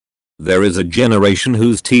There is a generation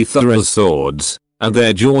whose teeth are as swords, and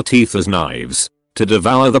their jaw teeth as knives, to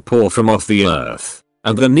devour the poor from off the earth,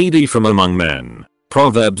 and the needy from among men.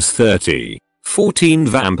 Proverbs 30:14.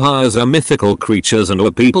 Vampires are mythical creatures and are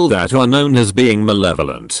people that are known as being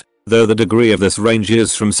malevolent, though the degree of this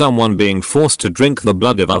ranges from someone being forced to drink the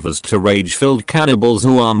blood of others to rage-filled cannibals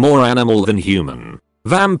who are more animal than human.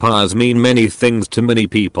 Vampires mean many things to many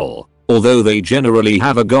people, although they generally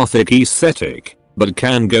have a gothic aesthetic, but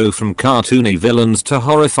can go from cartoony villains to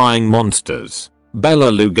horrifying monsters.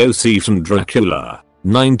 Bela Lugosi from Dracula,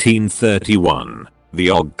 1931. The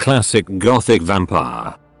odd classic gothic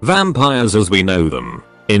vampire. Vampires as we know them,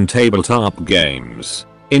 in tabletop games.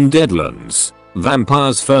 In Deadlands,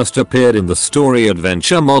 vampires first appeared in the story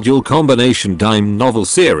adventure module combination dime novel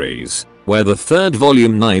series, where the third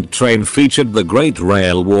volume Night Train featured the Great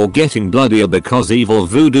Rail War getting bloodier because evil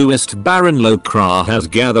voodooist Baron Lokra has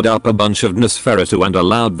gathered up a bunch of Nosferatu and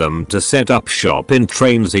allowed them to set up shop in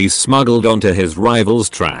trains he smuggled onto his rivals'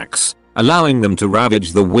 tracks, allowing them to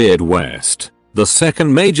ravage the Weird West. The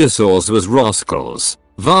second major source was Roscoe's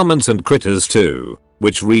Varmints and Critters 2,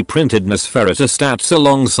 which reprinted Nosferatu stats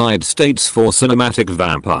alongside states for cinematic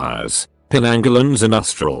vampires, Pinangolans and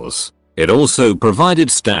Ustrals. It also provided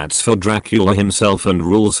stats for Dracula himself and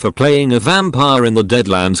rules for playing a vampire in the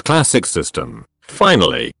Deadlands Classic system.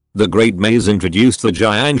 Finally, the Great Maze introduced the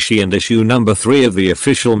Jiangshi, and issue number 3 of the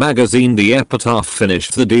official magazine The Epitaph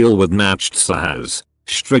finished the deal with Nachtshaz,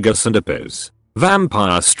 Strigus and Apis.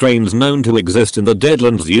 Vampire strains known to exist in the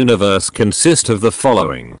Deadlands universe consist of the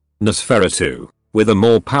following: Nosferatu, with a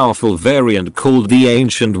more powerful variant called the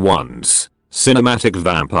Ancient Ones. Cinematic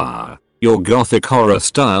vampire, your gothic horror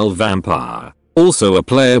style vampire, also a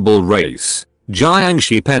playable race.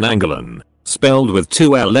 Jiangshi Penangolan, spelled with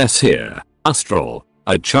 2 L's here. Ustral,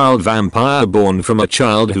 a child vampire born from a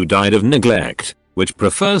child who died of neglect, which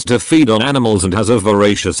prefers to feed on animals and has a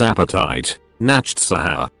voracious appetite.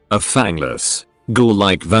 Nachtshaz, a fangless,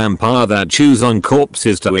 ghoul-like vampire that chews on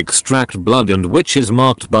corpses to extract blood and which is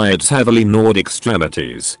marked by its heavily gnawed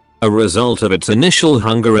extremities, a result of its initial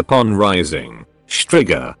hunger upon rising.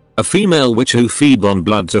 Striga, a female witch who feeds on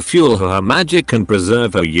blood to fuel her magic and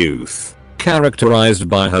preserve her youth, characterized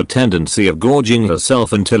by her tendency of gorging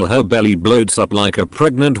herself until her belly bloats up like a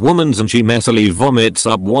pregnant woman's and she messily vomits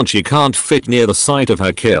up what she can't fit near the site of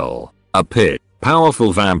her kill. A pit.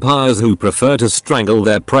 Powerful vampires who prefer to strangle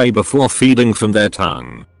their prey before feeding from their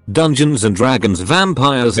tongue. Dungeons and Dragons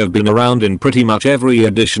vampires have been around in pretty much every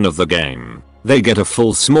edition of the game. They get a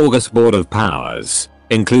full smorgasbord of powers,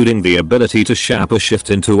 including the ability to shapeshift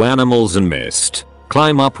into animals and mist,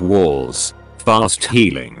 climb up walls, fast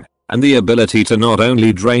healing, and the ability to not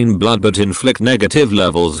only drain blood but inflict negative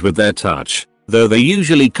levels with their touch, though they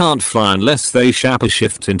usually can't fly unless they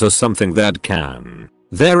shapeshift into something that can.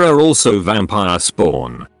 There are also vampire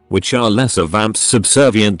spawn, which are lesser vamps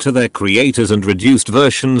subservient to their creators and reduced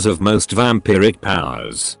versions of most vampiric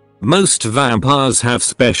powers. Most vampires have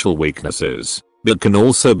special weaknesses, but can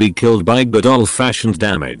also be killed by good old-fashioned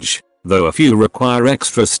damage, though a few require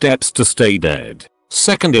extra steps to stay dead.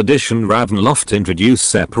 2nd edition Ravenloft introduced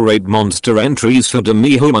separate monster entries for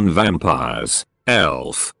demi-human vampires,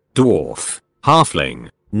 elf, dwarf, halfling,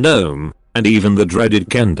 gnome, and even the dreaded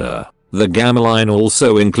Kender. The Gamma line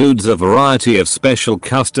also includes a variety of special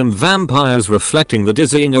custom vampires reflecting the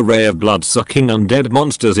dizzying array of blood-sucking undead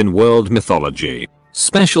monsters in world mythology.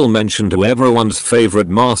 Special mention to everyone's favorite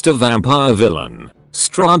master vampire villain,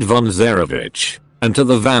 Strahd von Zarovich, and to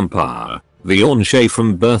the vampire, the Ornshay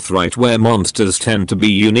from Birthright, where monsters tend to be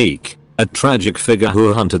unique, a tragic figure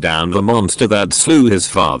who hunted down the monster that slew his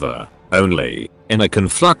father, only, in a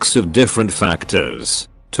conflux of different factors,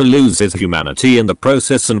 to lose his humanity in the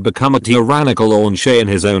process and become a tyrannical Ornshay in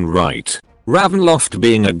his own right. Ravenloft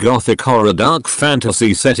being a gothic horror dark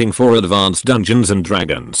fantasy setting for advanced Dungeons and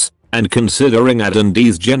Dragons, and considering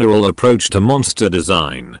AD&D's general approach to monster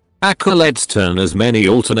design, let's turn as many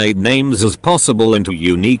alternate names as possible into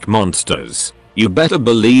unique monsters. You better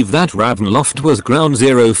believe that Ravenloft was ground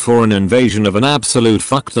zero for an invasion of an absolute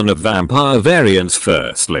fuckton of vampire variants.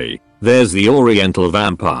 Firstly, there's the Oriental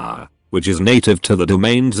vampire, which is native to the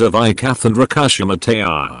domains of Ikath and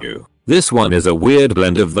Rakashima. This one is a weird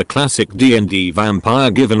blend of the classic D&D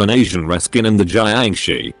vampire given an Asian reskin in the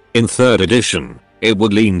Jiangshi. In 3rd edition, it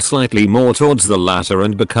would lean slightly more towards the latter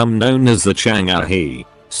and become known as the Changahi.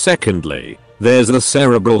 Secondly, there's the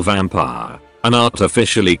Cerebral vampire, an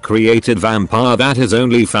artificially created vampire that is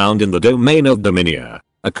only found in the domain of Dominia,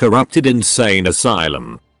 a corrupted insane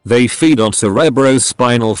asylum. They feed on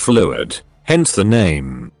cerebrospinal fluid, hence the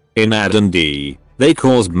name. In AD&D, they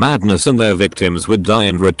caused madness and their victims would die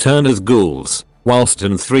and return as ghouls, whilst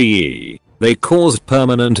in 3E, they cause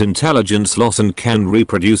permanent intelligence loss and can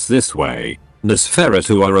reproduce this way.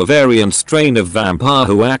 Nosferatu are a variant strain of vampire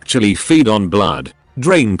who actually feed on blood,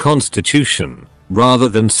 drain constitution, rather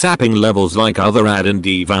than sapping levels like other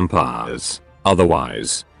AD&D vampires.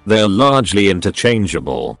 Otherwise, they are largely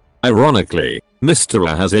interchangeable. Ironically,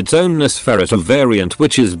 Mystera has its own Nosferatu variant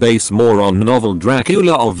which is based more on novel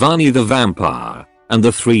Dracula of Vani the Vampire, and the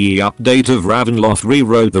 3E update of Ravenloft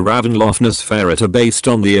rewrote the Ravenloft Nosferatu based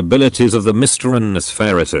on the abilities of the Mysteran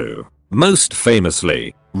Nosferatu. Most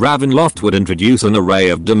famously, Ravenloft would introduce an array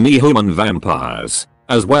of demi-human vampires,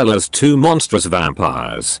 as well as two monstrous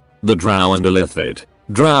vampires, the Drow and Illithid.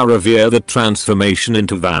 Drow revere the transformation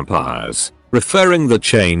into vampires, referring the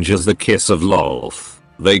change as the kiss of Lolth.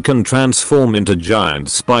 They can transform into giant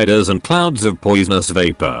spiders and clouds of poisonous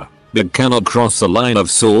vapor, but cannot cross the line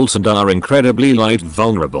of salt and are incredibly light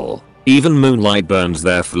vulnerable. Even moonlight burns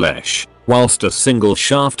their flesh, whilst a single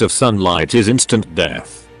shaft of sunlight is instant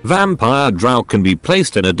death. Vampire Drow can be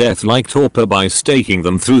placed in a death-like torpor by staking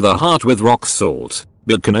them through the heart with rock salt,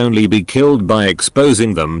 but can only be killed by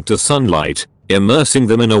exposing them to sunlight, immersing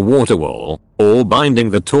them in a water wall, or binding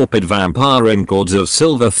the torpid vampire in cords of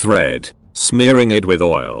silver thread, smearing it with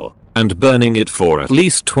oil, and burning it for at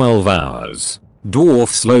least 12 hours.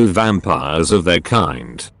 Dwarfs loathe vampires of their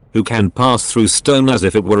kind, who can pass through stone as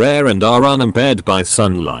if it were air and are unimpaired by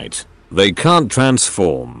sunlight. They can't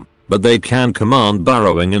transform, but they can command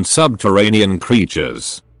burrowing in subterranean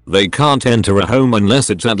creatures. They can't enter a home unless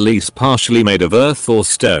it's at least partially made of earth or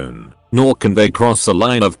stone, nor can they cross a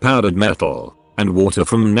line of powdered metal, and water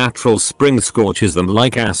from natural springs scorches them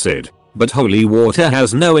like acid, but holy water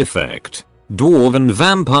has no effect. Dwarven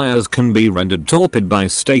vampires can be rendered torpid by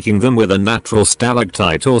staking them with a natural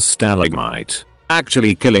stalactite or stalagmite.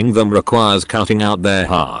 Actually killing them requires cutting out their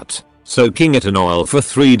heart, soaking it in oil for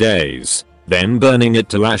 3 days, then burning it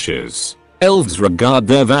to ashes. Elves regard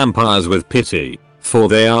their vampires with pity, for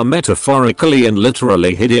they are metaphorically and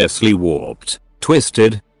literally hideously warped,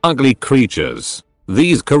 twisted, ugly creatures.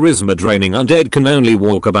 These charisma-draining undead can only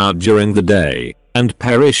walk about during the day, and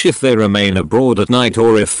perish if they remain abroad at night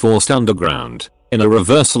or if forced underground. In a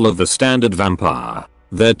reversal of the standard vampire,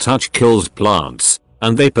 their touch kills plants,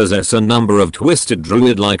 and they possess a number of twisted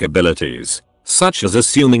druid-like abilities, such as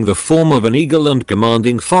assuming the form of an eagle and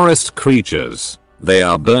commanding forest creatures. They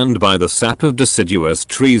are burned by the sap of deciduous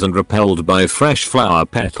trees and repelled by fresh flower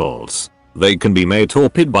petals. They can be made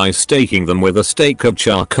torpid by staking them with a stake of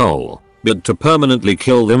charcoal, but to permanently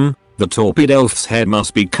kill them, the torpid elf's head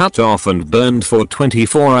must be cut off and burned for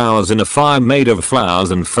 24 hours in a fire made of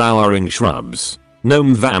flowers and flowering shrubs.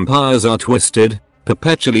 Gnome vampires are twisted,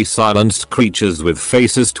 perpetually silenced creatures with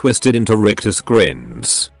faces twisted into rictus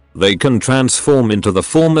grins. They can transform into the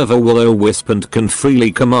form of a will-o-wisp and can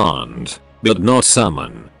freely command, but not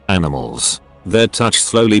summon, animals. Their touch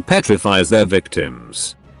slowly petrifies their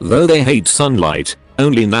victims. Though they hate sunlight,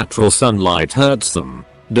 only natural sunlight hurts them.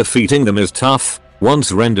 Defeating them is tough.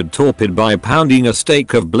 Once rendered torpid by pounding a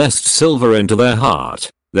stake of blessed silver into their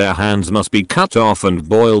heart, their hands must be cut off and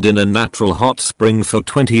boiled in a natural hot spring for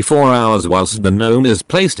 24 hours whilst the gnome is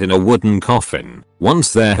placed in a wooden coffin.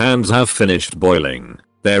 Once their hands have finished boiling,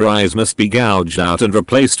 their eyes must be gouged out and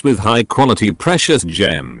replaced with high quality precious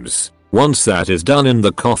gems. Once that is done and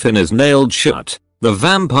the coffin is nailed shut, the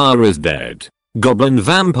vampire is dead. Goblin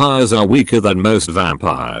vampires are weaker than most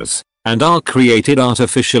vampires, and are created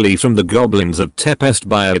artificially from the goblins of Tempest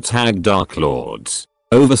by its hag dark lords.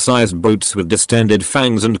 Oversized brutes with distended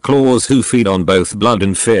fangs and claws who feed on both blood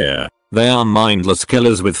and fear. They are mindless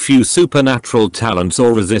killers with few supernatural talents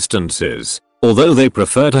or resistances, although they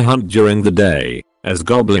prefer to hunt during the day, as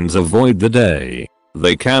goblins avoid the day.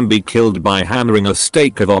 They can be killed by hammering a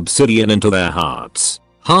stake of obsidian into their hearts.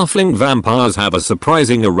 Halfling vampires have a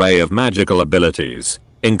surprising array of magical abilities,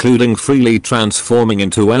 including freely transforming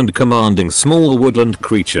into and commanding small woodland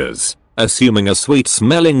creatures, assuming a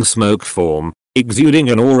sweet-smelling smoke form, exuding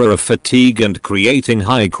an aura of fatigue and creating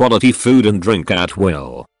high-quality food and drink at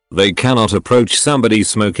will. They cannot approach somebody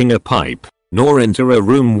smoking a pipe, nor enter a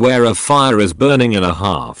room where a fire is burning in a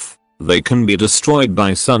hearth. They can be destroyed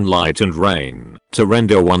by sunlight and rain. To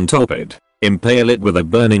render one torpid, impale it with a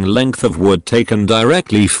burning length of wood taken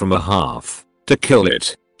directly from a hearth. To kill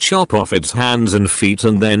it, chop off its hands and feet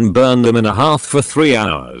and then burn them in a hearth for 3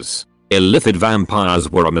 hours. Illithid vampires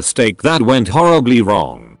were a mistake that went horribly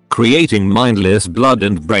wrong, creating mindless blood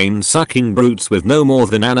and brain-sucking brutes with no more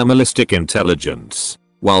than animalistic intelligence.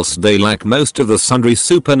 Whilst they lack most of the sundry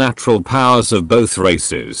supernatural powers of both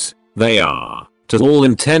races, they are, to all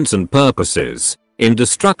intents and purposes,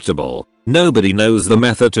 indestructible. Nobody knows the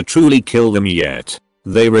method to truly kill them yet.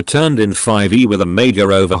 They returned in 5e with a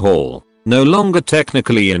major overhaul. No longer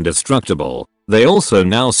technically indestructible, they also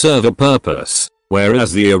now serve a purpose.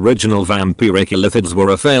 Whereas the original vampiric illithids were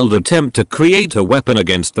a failed attempt to create a weapon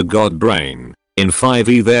against the god brain, in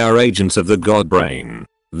 5e they are agents of the god brain.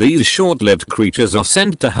 These short-lived creatures are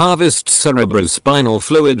sent to harvest cerebrospinal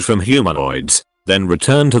fluid from humanoids, then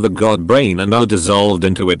return to the god brain and are dissolved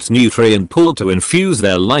into its nutrient pool to infuse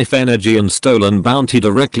their life energy and stolen bounty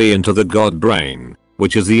directly into the god brain,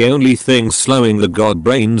 which is the only thing slowing the god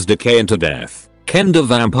brain's decay into death. Kender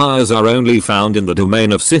vampires are only found in the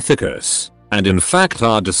domain of Scythicus, and in fact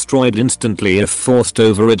are destroyed instantly if forced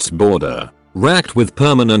over its border. Racked with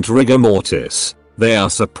permanent rigor mortis, they are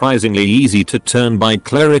surprisingly easy to turn by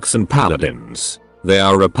clerics and paladins. They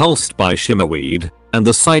are repulsed by shimmerweed, and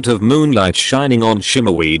the sight of moonlight shining on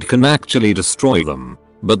shimmerweed can actually destroy them.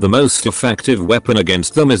 But the most effective weapon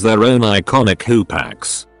against them is their own iconic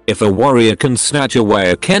hoopax. If a warrior can snatch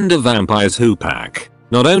away a Kender vampire's hoopak,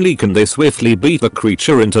 not only can they swiftly beat the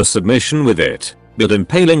creature into submission with it, but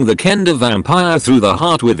impaling the Kender vampire through the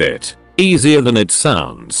heart with it, easier than it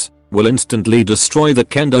sounds, will instantly destroy the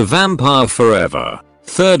Kender vampire forever.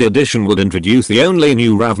 3rd edition would introduce the only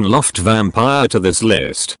new Ravenloft vampire to this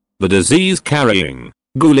list, the disease-carrying,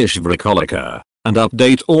 ghoulish Vricolica, and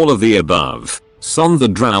update all of the above, Son the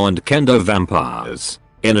Drow and Kender vampires.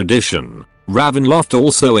 In addition, Ravenloft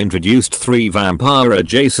also introduced 3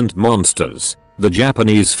 vampire-adjacent monsters, the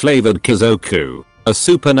Japanese-flavored Kizoku, a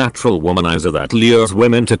supernatural womanizer that lures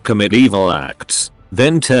women to commit evil acts,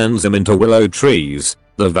 then turns them into willow trees,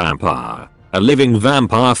 the vampire, a living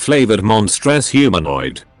vampire-flavored monstrous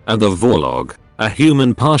humanoid, and the Vorlog, a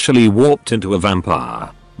human partially warped into a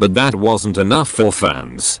vampire. But that wasn't enough for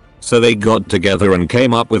fans, so they got together and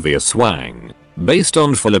came up with the Aswang, based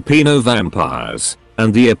on Filipino vampires,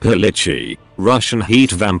 and the Apilichi, Russian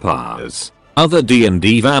heat vampires. Other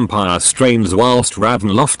D&D vampire strains. Whilst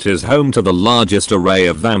Ravenloft is home to the largest array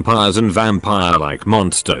of vampires and vampire-like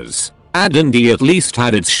monsters, D&D at least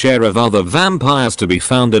had its share of other vampires to be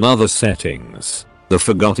found in other settings. The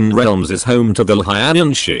Forgotten Realms is home to the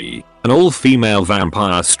Lhyanshi, an all-female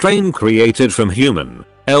vampire strain created from human,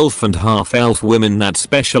 elf and half-elf women that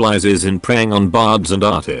specializes in preying on bards and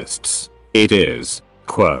artists. It is,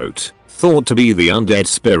 quote, thought to be the undead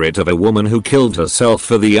spirit of a woman who killed herself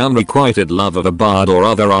for the unrequited love of a bard or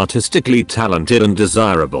other artistically talented and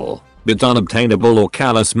desirable, but unobtainable or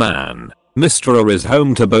callous man. Mystra is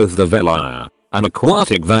home to both the Velia, an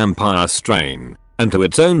aquatic vampire strain, and to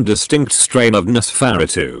its own distinct strain of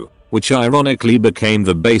Nosferatu, which ironically became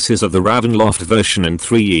the basis of the Ravenloft version in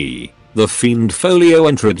 3e. The Fiend Folio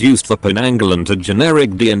introduced the Penanggalan to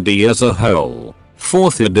generic D&D as a whole.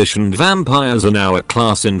 4th edition vampires are now a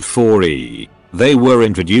class in 4e. They were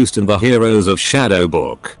introduced in the Heroes of Shadow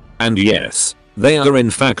book, and yes, they are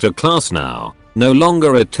in fact a class now, no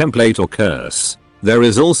longer a template or curse. There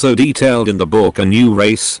is also detailed in the book a new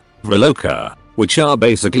race, Vroloka, which are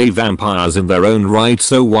basically vampires in their own right,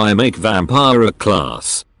 so why make vampire a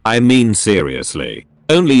class? I mean seriously,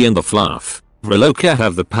 only in the fluff. Vroloka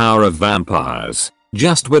have the power of vampires,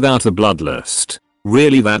 just without a bloodlust.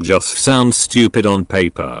 Really, that just sounds stupid on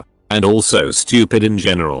paper, and also stupid in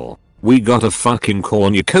general. We got a fucking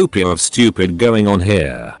cornucopia of stupid going on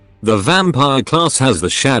here. The vampire class has the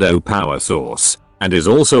shadow power source, and is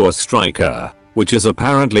also a striker, which is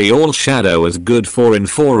apparently all shadow is good for in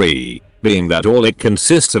 4e, being that all it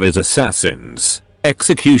consists of is assassins,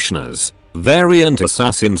 executioners, variant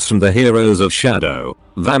assassins from the Heroes of Shadow,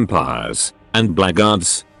 vampires, and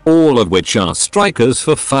blackguards, all of which are strikers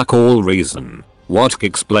for fuck all reason. Watk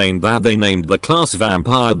explained that they named the class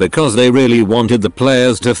vampire because they really wanted the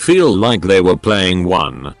players to feel like they were playing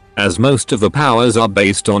one, as most of the powers are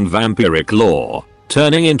based on vampiric lore,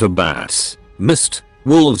 turning into bats, mist,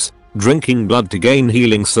 wolves, drinking blood to gain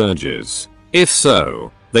healing surges. If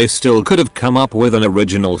so, they still could have come up with an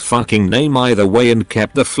original fucking name either way and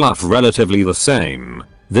kept the fluff relatively the same.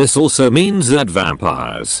 This also means that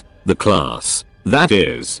vampires, the class, that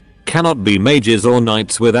is, cannot be mages or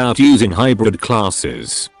knights without using hybrid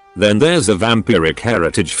classes. Then there's a vampiric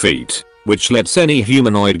heritage feat, which lets any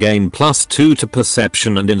humanoid gain +2 to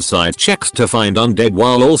perception and insight checks to find undead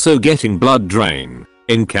while also getting blood drain.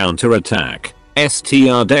 In counterattack,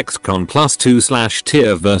 STR Dexcon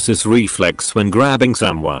 +2/tear versus reflex when grabbing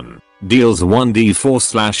someone, deals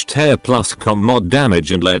 1d4/tear plus com mod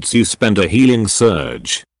damage and lets you spend a healing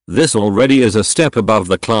surge. This already is a step above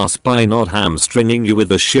the class by not hamstringing you with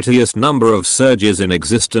the shittiest number of surges in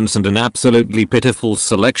existence and an absolutely pitiful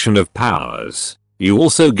selection of powers. You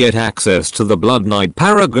also get access to the Blood Knight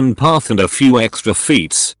Paragon path and a few extra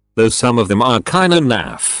feats, though some of them are kinda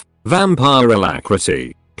naff. Vampire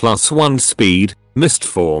Alacrity, +1 speed, mist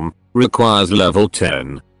form, requires level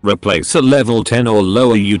 10. Replace a level 10 or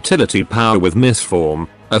lower utility power with mist form,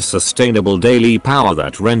 a sustainable daily power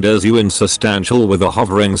that renders you insubstantial with a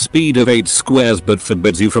hovering speed of 8 squares but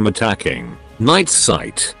forbids you from attacking. Night's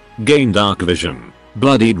Sight, gain dark vision,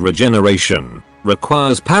 bloodied regeneration,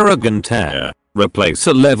 requires Paragon Tear. Replace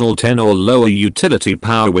a level 10 or lower utility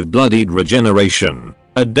power with bloodied regeneration,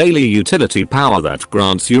 a daily utility power that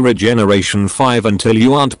grants you regeneration 5 until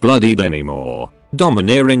you aren't bloodied anymore.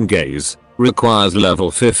 Domineering Gaze, requires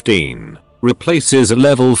level 15. Replaces a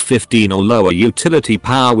level 15 or lower utility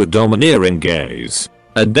power with Domineering Gaze,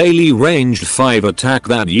 a daily ranged 5 attack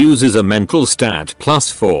that uses a mental stat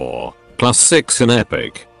 +4, +6 in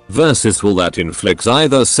epic, versatile that inflicts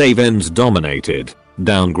either save ends dominated,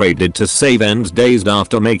 downgraded to save ends dazed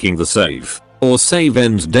after making the save, or save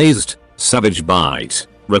ends dazed. Savage Bite,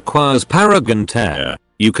 requires Paragon Tear.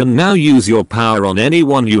 You can now use your power on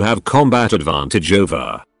anyone you have combat advantage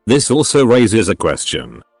over. This also raises a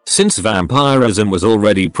question. Since vampirism was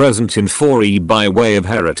already present in 4E by way of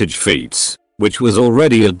heritage feats, which was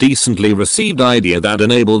already a decently received idea that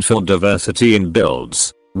enabled for diversity in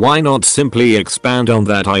builds, why not simply expand on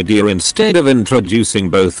that idea instead of introducing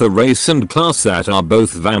both a race and class that are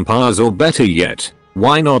both vampires, or better yet,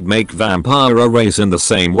 why not make vampire a race in the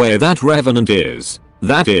same way that Revenant is?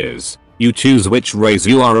 That is, you choose which race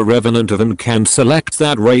you are a Revenant of and can select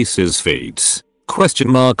that race's feats. As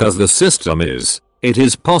the system is, it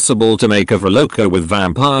is possible to make a Verloco with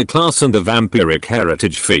vampire class and the vampiric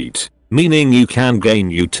heritage feat, meaning you can gain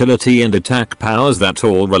utility and attack powers that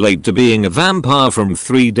all relate to being a vampire from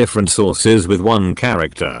 3 different sources with one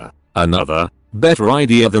character. Another, better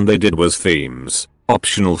idea than they did was themes,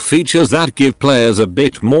 optional features that give players a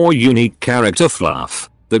bit more unique character fluff,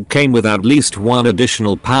 that came with at least one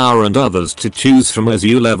additional power and others to choose from as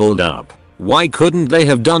you leveled up. Why couldn't they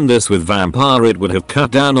have done this with Vampire? It would have cut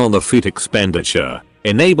down on the feat expenditure,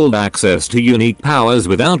 enabled access to unique powers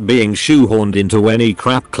without being shoehorned into any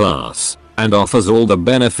crap class, and offers all the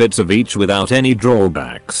benefits of each without any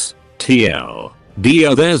drawbacks.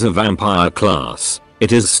 TLDR, there's a vampire class.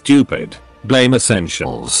 It is stupid. Blame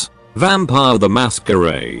Essentials. Vampire the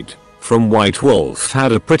Masquerade from White Wolf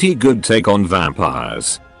had a pretty good take on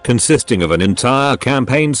vampires, consisting of an entire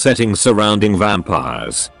campaign setting surrounding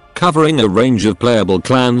vampires, covering a range of playable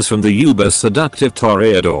clans from the uber seductive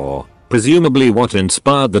Toreador, presumably what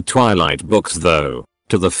inspired the Twilight books though,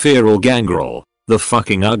 to the feral Gangrel, the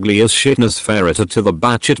fucking ugly as shitness Ferreter, to the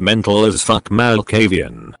batshit mental as fuck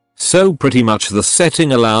Malkavian. So pretty much the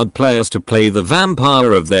setting allowed players to play the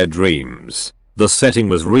vampire of their dreams. The setting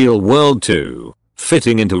was real world too,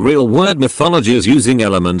 fitting into real world mythologies using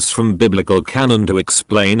elements from biblical canon to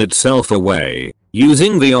explain itself away,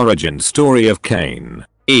 using the origin story of Cain,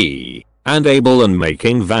 and Abel, and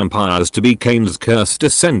making vampires to be Cain's cursed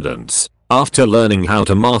descendants, after learning how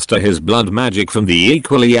to master his blood magic from the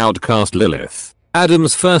equally outcast Lilith,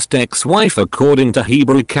 Adam's first ex-wife according to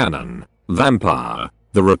Hebrew canon. Vampire,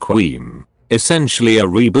 the Requiem, essentially a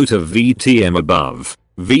reboot of VTM above.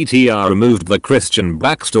 VTR removed the Christian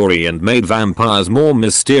backstory and made vampires more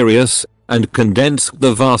mysterious, and condensed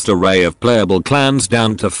the vast array of playable clans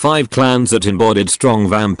down to 5 clans that embodied strong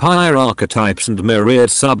vampire archetypes and myriad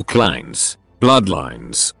subclans,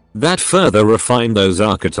 bloodlines, that further refine those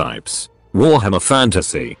archetypes. Warhammer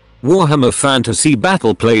Fantasy. Warhammer Fantasy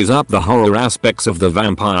Battle plays up the horror aspects of the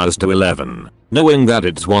vampires to 11, knowing that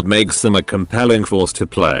it's what makes them a compelling force to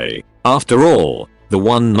play. After all, the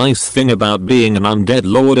one nice thing about being an undead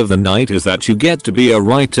Lord of the Night is that you get to be a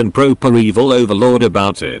right and proper evil overlord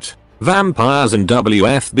about it. Vampires and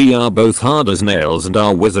WFB are both hard as nails and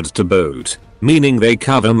are wizards to boot, meaning they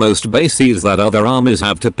cover most bases that other armies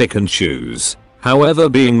have to pick and choose. However,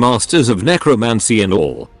 being masters of necromancy and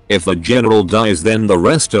all, if the general dies then the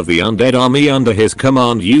rest of the undead army under his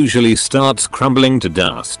command usually starts crumbling to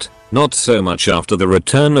dust. Not so much after the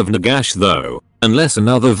return of Nagash though, unless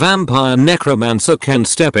another vampire necromancer can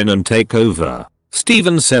step in and take over.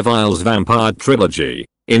 Stephen Sevile's Vampire Trilogy,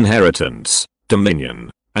 Inheritance, Dominion,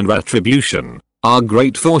 and Retribution, are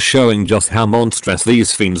great for showing just how monstrous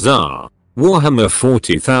these fiends are. Warhammer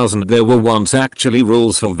 40,000. There were once actually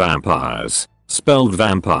rules for vampires, spelled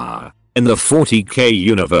vampire, in the 40k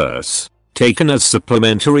universe. Taken as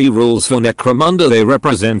supplementary rules for Necromunda, they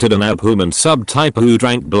represented an abhuman subtype who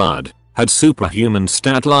drank blood, had superhuman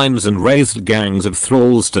stat lines and raised gangs of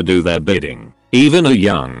thralls to do their bidding. Even a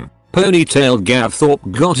young, ponytailed Gav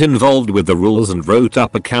Thorpe got involved with the rules and wrote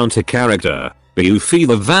up a counter character, Buffy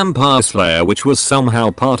the Vampire Slayer, which was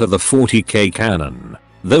somehow part of the 40k canon.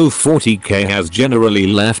 Though 40k has generally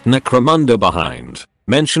left Necromunda behind,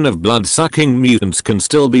 Mention of blood-sucking mutants can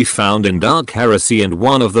still be found in Dark Heresy, and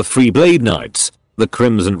one of the Free Blade Knights, the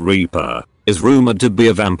Crimson Reaper, is rumored to be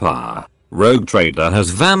a vampire. Rogue Trader has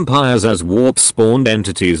vampires as warp-spawned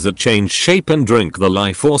entities that change shape and drink the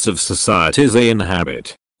life force of societies they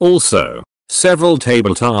inhabit. Also, several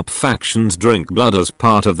tabletop factions drink blood as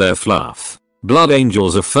part of their fluff. Blood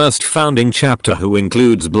Angels, a first founding chapter who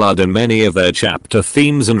includes blood in many of their chapter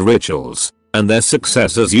themes and rituals, and their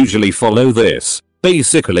successors usually follow this.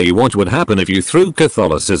 Basically what would happen if you threw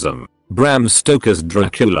Catholicism, Bram Stoker's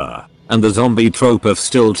Dracula, and the zombie trope of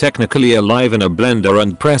still technically alive in a blender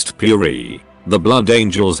and pressed puree. The Blood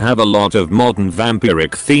Angels have a lot of modern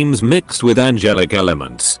vampiric themes mixed with angelic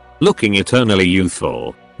elements, looking eternally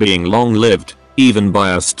youthful, being long-lived, even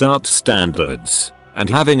by Astarte standards,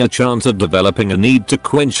 and having a chance of developing a need to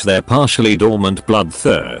quench their partially dormant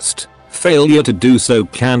bloodthirst. Failure to do so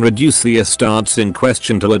can reduce the Astartes in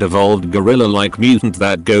question to a devolved gorilla-like mutant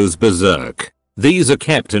that goes berserk. These are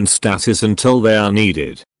kept in stasis until they are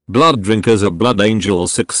needed. Blood Drinkers are Blood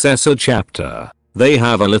Angel's successor chapter. They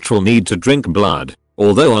have a literal need to drink blood,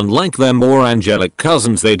 although unlike their more angelic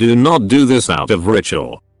cousins they do not do this out of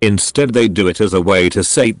ritual. Instead they do it as a way to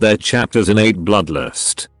sate their chapter's innate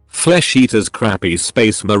bloodlust. Flesh eaters, crappy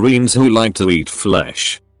space marines who like to eat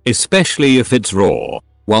flesh, especially if it's raw.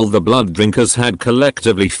 While the Blood Drinkers had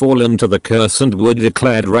collectively fallen to the curse and were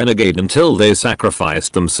declared renegade until they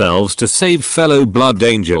sacrificed themselves to save fellow Blood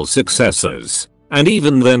Angel successors, and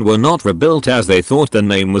even then were not rebuilt as they thought the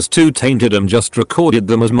name was too tainted and just recorded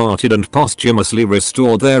them as martyred and posthumously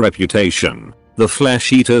restored their reputation. The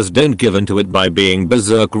Flesh Eaters don't give into it by being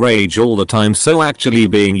berserk rage all the time, so actually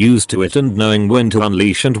being used to it and knowing when to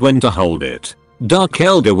unleash and when to hold it. Dark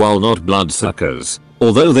Elder, while not bloodsuckers,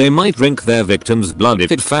 although they might drink their victims' blood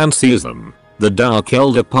if it fancies them, the Dark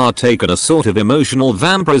Elder partake in a sort of emotional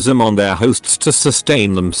vampirism on their hosts to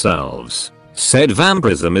sustain themselves. Said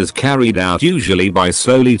vampirism is carried out usually by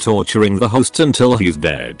slowly torturing the host until he's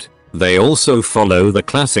dead. They also follow the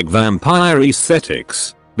classic vampire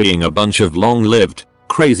aesthetics, being a bunch of long-lived,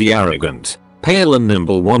 crazy arrogant, pale and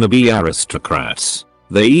nimble wannabe aristocrats.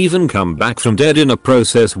 They even come back from dead in a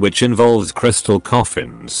process which involves crystal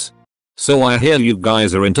coffins. So I hear you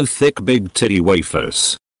guys are into thick big titty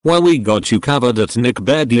wafers. Well, we got you covered at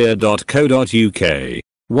neckbeardia.co.uk.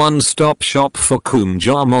 One-stop shop for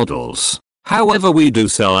Kumjar models. However, we do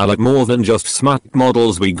sell a lot more than just smut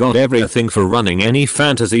models. We got everything for running any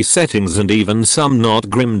fantasy settings and even some not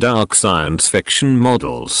grim dark science fiction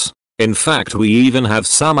models. In fact, we even have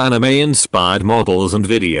some anime inspired models and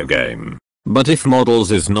video game. But if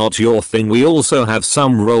models is not your thing, we also have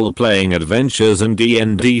some role-playing adventures and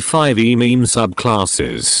D&D 5e meme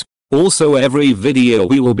subclasses. Also, every video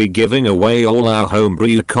we will be giving away all our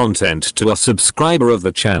homebrew content to a subscriber of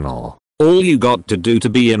the channel. All you got to do to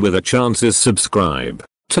be in with a chance is subscribe.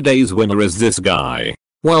 Today's winner is this guy.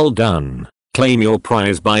 Well done. Claim your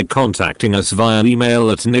prize by contacting us via email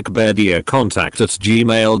at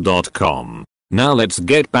neckbeardiacontact@gmail.com. Now let's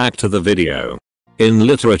get back to the video. In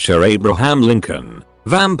literature, Abraham Lincoln,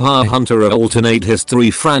 Vampire Hunter, an alternate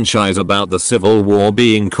history franchise about the Civil War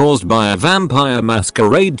being caused by a vampire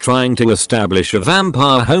masquerade trying to establish a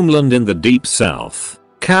vampire homeland in the Deep South.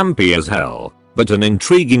 Campy as hell, but an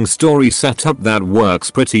intriguing story setup that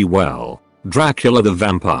works pretty well. Dracula the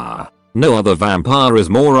Vampire. No other vampire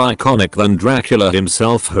is more iconic than Dracula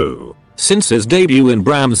himself, who, since his debut in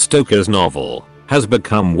Bram Stoker's novel, has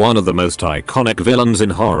become one of the most iconic villains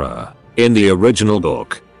in horror. In the original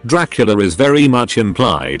book, Dracula is very much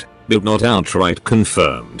implied, but not outright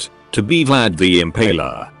confirmed, to be Vlad the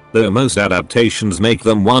Impaler, though most adaptations make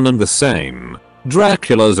them one and the same.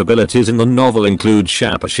 Dracula's abilities in the novel include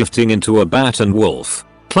shapeshifting into a bat and wolf,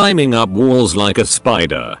 climbing up walls like a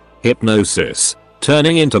spider, hypnosis,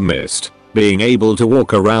 turning into mist, being able to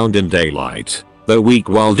walk around in daylight, though weak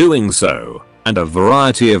while doing so, and a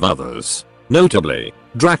variety of others. Notably,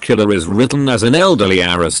 Dracula is written as an elderly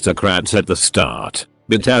aristocrat at the start,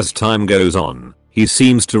 but as time goes on, he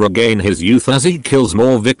seems to regain his youth as he kills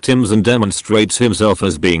more victims and demonstrates himself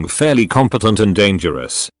as being fairly competent and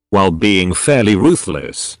dangerous, while being fairly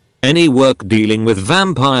ruthless. Any work dealing with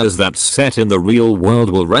vampires that's set in the real world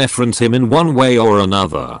will reference him in one way or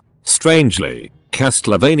another. Strangely,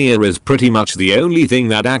 Castlevania is pretty much the only thing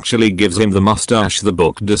that actually gives him the mustache the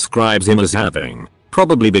book describes him as having,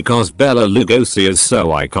 probably because Bela Lugosi is so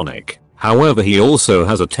iconic. However, he also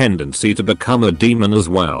has a tendency to become a demon as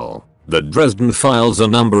well. The Dresden Files. A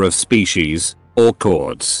number of species, or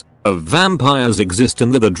cohorts, of vampires exist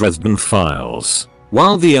in the Dresden Files.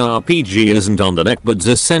 While the RPG isn't on the Neckbeardia's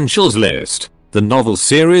Essentials list, the novel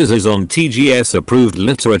series is on TGS approved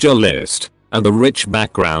literature list. and the rich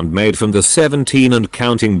background made from the 17 and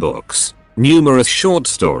counting books, numerous short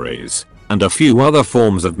stories, and a few other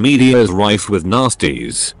forms of media is rife with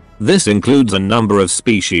nasties. This includes a number of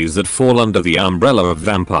species that fall under the umbrella of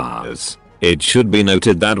vampires. It should be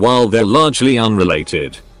noted that while they're largely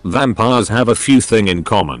unrelated, vampires have a few things in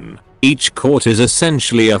common. Each court is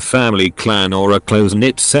essentially a family clan or a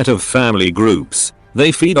close-knit set of family groups.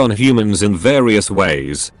 They feed on humans in various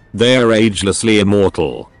ways. They are agelessly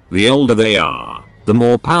immortal. The older they are, the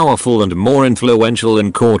more powerful and more influential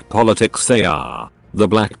in court politics they are. The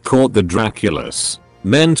Black Court, the Draculas.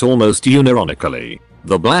 Meant almost unironically,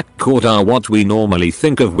 the Black Court are what we normally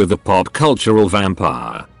think of with the pop cultural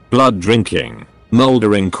vampire. Blood drinking,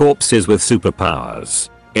 mouldering corpses with superpowers.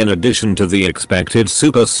 In addition to the expected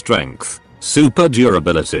super strength, super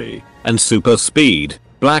durability, and super speed,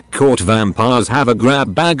 Black Court vampires have a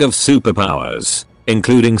grab bag of superpowers,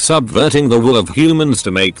 including subverting the will of humans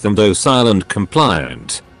to make them docile and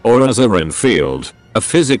compliant, or as a Renfield, a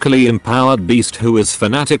physically empowered beast who is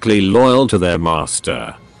fanatically loyal to their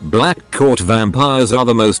master. Black Court vampires are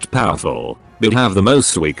the most powerful, but have the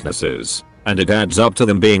most weaknesses, and it adds up to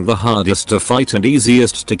them being the hardest to fight and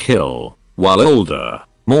easiest to kill, while older,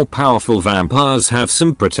 more powerful vampires have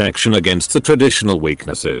some protection against the traditional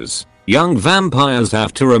weaknesses. Young vampires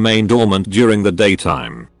have to remain dormant during the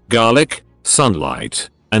daytime. Garlic, sunlight,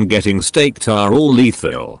 and getting staked are all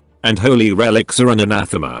lethal, and holy relics are an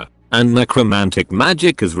anathema, and necromantic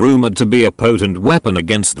magic is rumored to be a potent weapon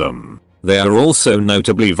against them. They are also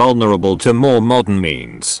notably vulnerable to more modern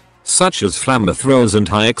means, such as flamethrowers and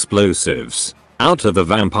high explosives. Out of the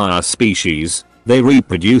vampire species, they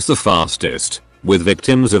reproduce the fastest, with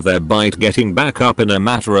victims of their bite getting back up in a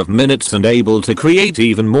matter of minutes and able to create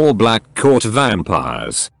even more Black Court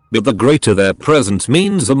vampires. But the greater their presence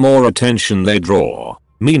means the more attention they draw,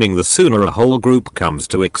 meaning the sooner a whole group comes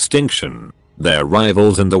to extinction. Their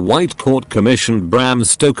rivals in the White Court commissioned Bram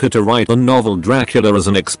Stoker to write the novel Dracula as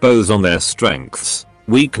an expose on their strengths,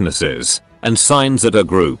 weaknesses, and signs that a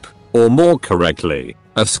group, or more correctly,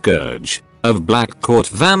 a scourge, of Black Court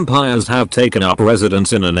vampires have taken up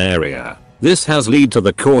residence in an area. This has led to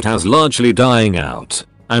the court has largely dying out,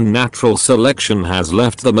 and natural selection has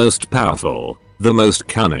left the most powerful, the most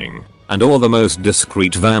cunning, and or the most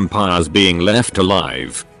discreet vampires being left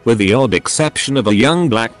alive, with the odd exception of a young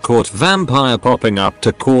Black Court vampire popping up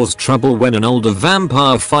to cause trouble when an older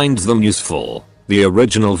vampire finds them useful. The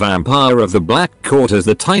original vampire of the Black Court is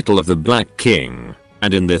the title of the Black King,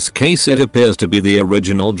 and in this case it appears to be the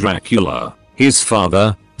original Dracula. His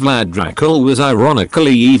father, Vlad Dracul, was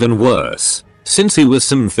ironically even worse, since he was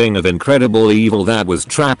something of incredible evil that was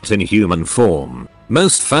trapped in human form.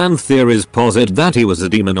 Most fan theories posit that he was a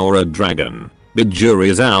demon or a dragon, but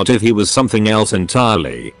jury's out if he was something else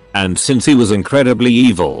entirely, and since he was incredibly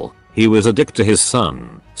evil, he was a dick to his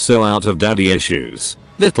son, so out of daddy issues,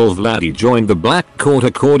 little Vladdy joined the Black Court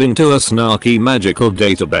according to a snarky magical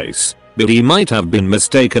database. But he might have been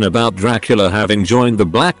mistaken about Dracula having joined the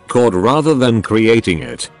Black Court rather than creating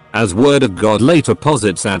it, as Word of God later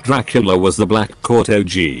posits that Dracula was the Black Court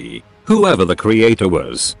OG. Whoever the creator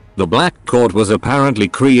was, the Black Court was apparently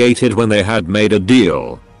created when they had made a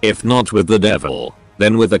deal, if not with the devil,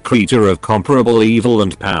 then with a creature of comparable evil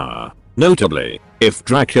and power. Notably, if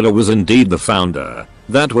Dracula was indeed the founder,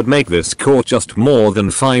 that would make this court just more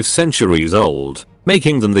than 5 centuries old,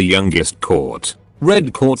 making them the youngest court.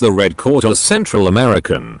 Red Court. The Red Court are Central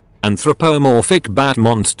American, anthropomorphic bat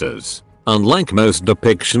monsters. Unlike most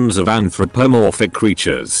depictions of anthropomorphic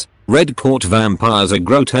creatures, Red Court vampires are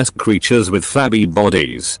grotesque creatures with flabby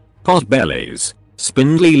bodies, pot bellies,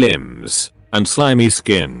 spindly limbs, and slimy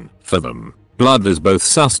skin. For them, blood is both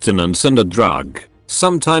sustenance and a drug,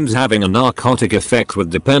 sometimes having a narcotic effect,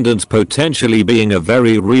 with dependence potentially being a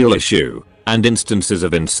very real issue, and instances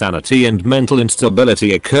of insanity and mental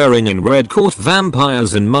instability occurring in Red Court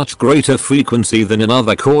vampires in much greater frequency than in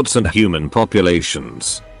other courts and human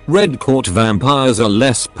populations. Red Court vampires are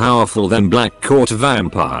less powerful than Black Court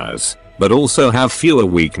vampires, but also have fewer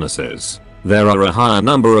weaknesses. There are a higher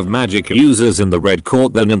number of magic users in the Red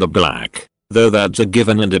Court than in the Black, though that's a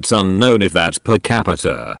given and it's unknown if that's per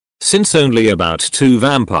capita, since only about 2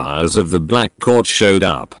 vampires of the Black Court showed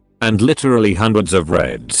up, and literally hundreds of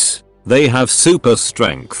Reds. They have super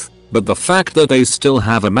strength, but the fact that they still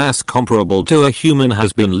have a mass comparable to a human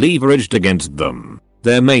has been leveraged against them.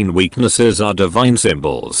 Their main weaknesses are divine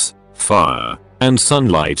symbols, fire, and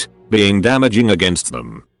sunlight, being damaging against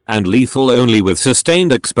them, and lethal only with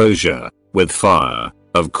sustained exposure, with fire,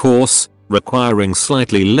 of course, requiring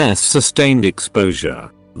slightly less sustained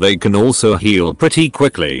exposure. They can also heal pretty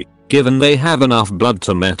quickly, given they have enough blood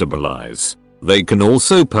to metabolize. They can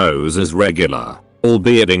also pose as regular,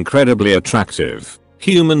 albeit incredibly attractive,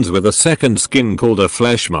 humans with a second skin called a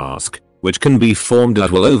flesh mask, which can be formed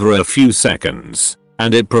at will over a few seconds,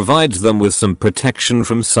 and it provides them with some protection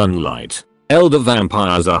from sunlight. Elder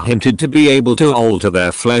vampires are hinted to be able to alter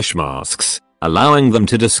their flesh masks, allowing them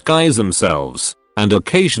to disguise themselves, and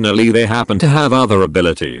occasionally they happen to have other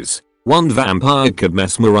abilities. One vampire could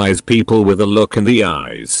mesmerize people with a look in the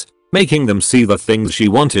eyes, making them see the things she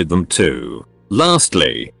wanted them to.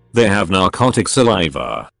 Lastly, they have narcotic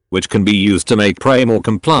saliva, which can be used to make prey more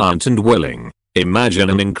compliant and willing. Imagine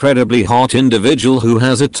an incredibly hot individual who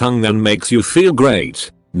has a tongue that makes you feel great,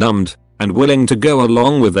 numbed, and willing to go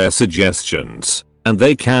along with their suggestions. And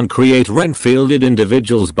they can create red-fielded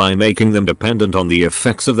individuals by making them dependent on the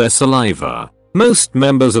effects of their saliva. Most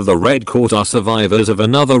members of the Red Court are survivors of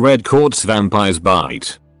another Red Court's vampire's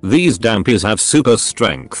bite. These dampies have super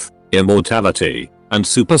strength, immortality, and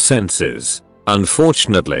super senses.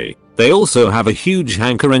 Unfortunately, they also have a huge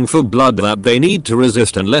hankering for blood that they need to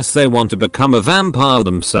resist unless they want to become a vampire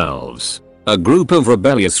themselves. A group of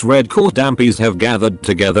rebellious Red Court dampies have gathered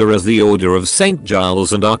together as the Order of St.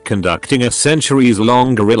 Giles and are conducting a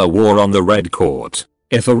centuries-long guerrilla war on the Red Court.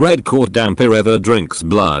 If a Red Court dampier ever drinks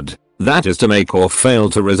blood, that is to make or fail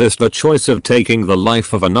to resist the choice of taking the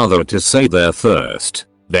life of another to sate their thirst,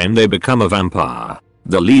 then they become a vampire.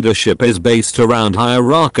 The leadership is based around a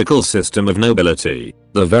hierarchical system of nobility.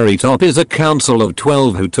 The very top is a council of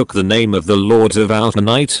 12 who took the name of the Lords of Outer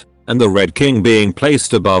Night, and the Red King being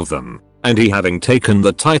placed above them, and he having taken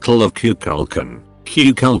the title of Kukulkan.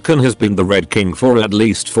 Kukulkan has been the Red King for at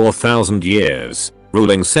least 4,000 years,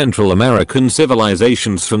 ruling Central American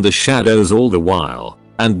civilizations from the shadows all the while,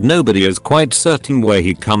 and nobody is quite certain where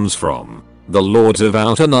he comes from. The Lords of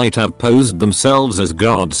Outer Night have posed themselves as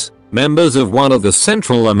gods, members of one of the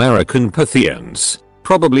Central American pantheons,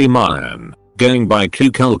 probably Mayan, going by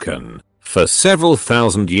Kukulkan, for several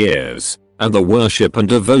thousand years, and the worship and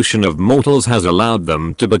devotion of mortals has allowed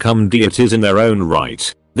them to become deities in their own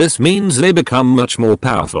right. This means they become much more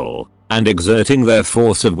powerful, and exerting their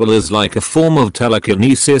force of will is like a form of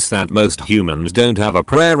telekinesis that most humans don't have a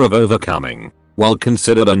prayer of overcoming. While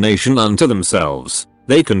considered a nation unto themselves,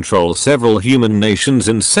 they control several human nations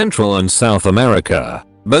in Central and South America,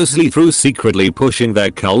 mostly through secretly pushing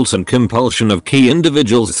their cults and compulsion of key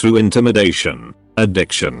individuals through intimidation,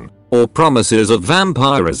 addiction, or promises of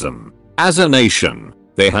vampirism. As a nation,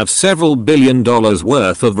 they have several $billion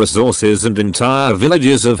worth of resources and entire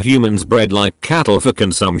villages of humans bred like cattle for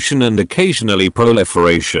consumption and occasionally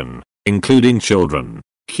proliferation, including children.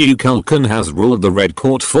 Kukulkan has ruled the Red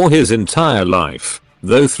Court for his entire life,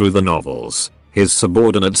 though through the novels, his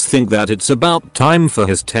subordinates think that it's about time for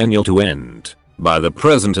his tenure to end. By the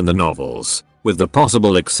present in the novels, with the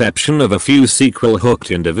possible exception of a few sequel-hooked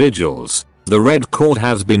individuals, the Red Court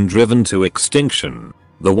has been driven to extinction.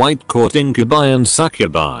 The White Court incubi and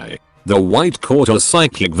succubi. The White Court are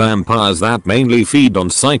psychic vampires that mainly feed on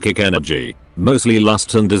psychic energy, mostly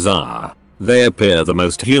lust and desire. They appear the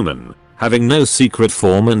most human, having no secret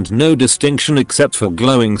form and no distinction except for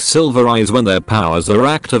glowing silver eyes when their powers are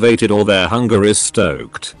activated or their hunger is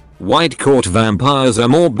stoked. White Court vampires are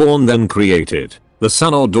more born than created. The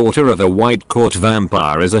son or daughter of a White Court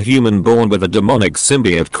vampire is a human born with a demonic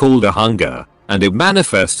symbiote called a hunger, and it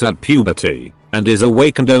manifests at puberty, and is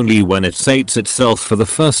awakened only when it sates itself for the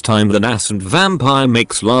first time. The nascent vampire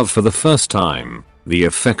makes love for the first time. The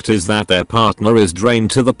effect is that their partner is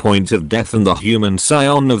drained to the point of death and the human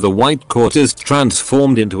scion of the White Court is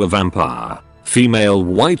transformed into a vampire. Female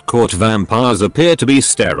White Court vampires appear to be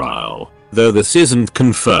sterile, though this isn't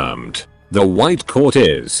confirmed. The White Court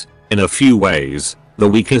is, in a few ways, the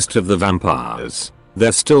weakest of the vampires.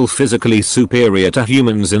 They're still physically superior to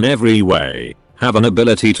humans in every way, have an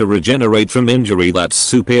ability to regenerate from injury that's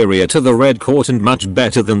superior to the Red Court and much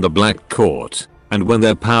better than the Black Court, and when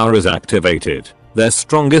their power is activated, their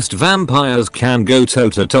strongest vampires can go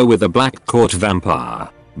toe-to-toe with a Black Court vampire.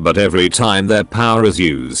 But every time their power is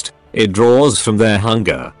used, it draws from their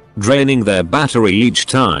hunger, draining their battery each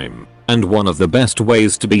time, and one of the best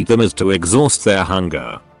ways to beat them is to exhaust their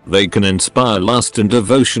hunger. They can inspire lust and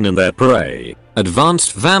devotion in their prey.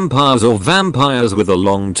 Advanced vampires or vampires with a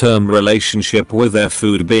long-term relationship with their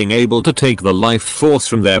food being able to take the life force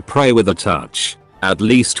from their prey with a touch. At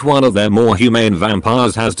least one of their more humane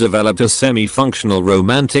vampires has developed a semi-functional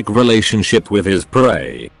romantic relationship with his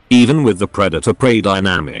prey, even with the predator-prey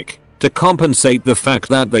dynamic, to compensate the fact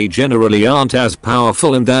that they generally aren't as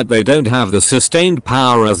powerful and that they don't have the sustained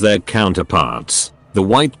power as their counterparts. The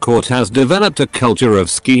White Court has developed a culture of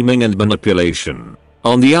scheming and manipulation.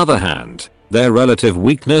 On the other hand, Their relative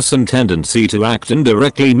weakness and tendency to act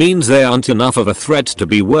indirectly means they aren't enough of a threat to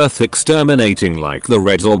be worth exterminating like the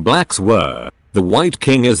Reds or Blacks were. The White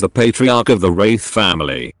King is the patriarch of the Wraith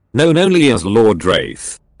family, known only as Lord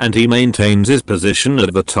Wraith, and he maintains his position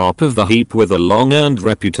at the top of the heap with a long-earned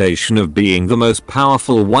reputation of being the most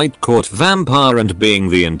powerful White Court vampire and being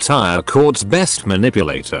the entire court's best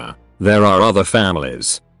manipulator. There are other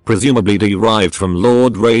families, presumably derived from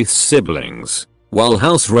Lord Wraith's siblings. While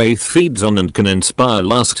House Wraith feeds on and can inspire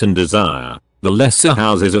lust and desire, the lesser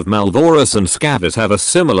houses of Malvorus and Scavis have a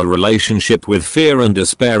similar relationship with fear and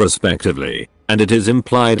despair respectively, and it is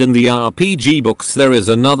implied in the RPG books there is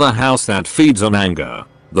another house that feeds on anger.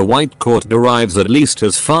 The White Court derives at least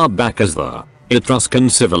as far back as the Etruscan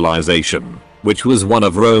civilization, which was one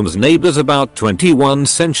of Rome's neighbors about 21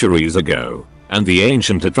 centuries ago, and the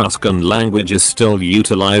ancient Etruscan language is still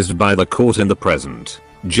utilized by the court in the present.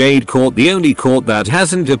 Jade Court, the only court that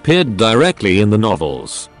hasn't appeared directly in the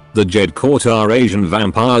novels. The Jade Court are Asian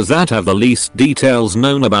vampires that have the least details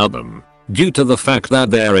known about them. Due to the fact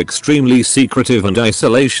that they're extremely secretive and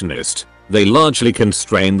isolationist, they largely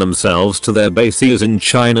constrain themselves to their bases in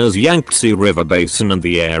China's Yangtze River Basin and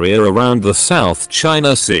the area around the South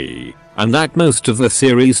China Sea, and that most of the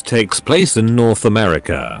series takes place in North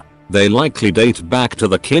America. They likely date back to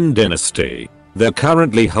the Qin dynasty. They're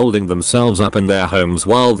currently holding themselves up in their homes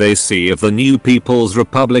while they see if the new People's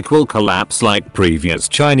Republic will collapse like previous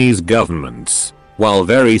Chinese governments. While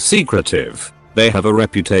very secretive, they have a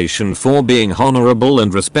reputation for being honorable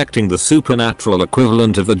and respecting the supernatural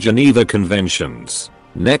equivalent of the Geneva Conventions.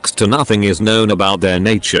 Next to nothing is known about their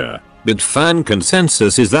nature, but fan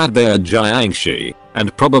consensus is that they are Jiangshi,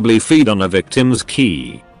 and probably feed on a victim's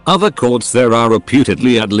ki. Other courts, there are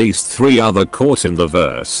reputedly at least 3 other courts in the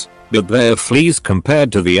verse, but they're fleas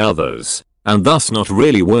compared to the others, and thus not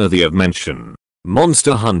really worthy of mention.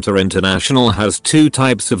 Monster Hunter International has 2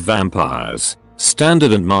 types of vampires,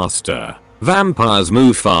 Standard and Master. Vampires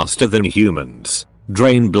move faster than humans,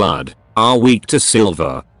 drain blood, are weak to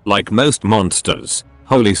silver, like most monsters,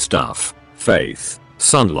 holy stuff, faith,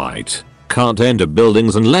 sunlight, can't enter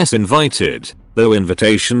buildings unless invited, though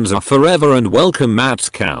invitations are forever and welcome at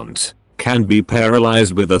count. Can be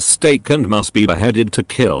paralyzed with a stake and must be beheaded to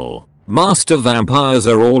kill. Master vampires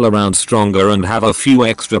are all around stronger and have a few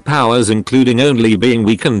extra powers, including only being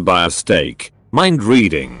weakened by a stake, mind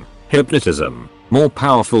reading, hypnotism, more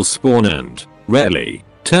powerful spawn, and, rarely,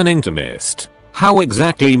 turning to mist. How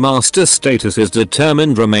exactly master status is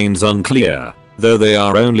determined remains unclear, though they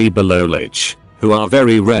are only below Lich, who are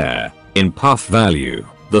very rare, in puff value.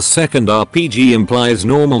 The second RPG implies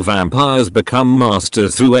normal vampires become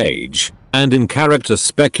masters through age, and in character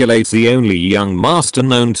speculates the only young master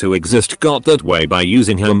known to exist got that way by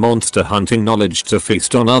using her monster hunting knowledge to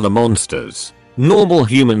feast on other monsters. Normal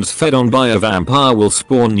humans fed on by a vampire will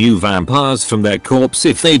spawn new vampires from their corpse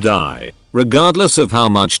if they die, regardless of how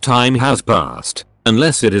much time has passed,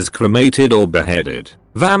 unless it is cremated or beheaded.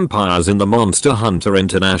 Vampires in the Monster Hunter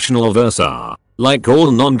International verse are, like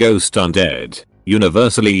all non-ghost undead,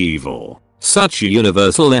 universally evil. Such a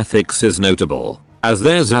universal ethics is notable, as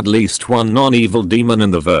there's at least one non-evil demon in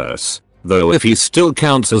the verse, though if he still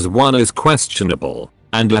counts as one is questionable,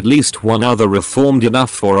 and at least one other reformed enough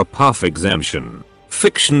for a puff exemption.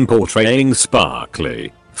 Fiction portraying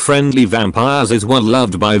sparkly, friendly vampires is well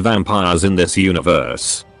loved by vampires in this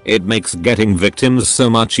universe. It makes getting victims so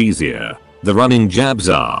much easier. The running jabs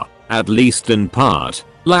are, at least in part,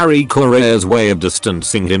 Larry Correa's way of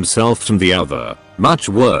distancing himself from the other. Much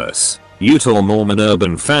worse, Utah Mormon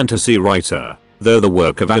urban fantasy writer, though the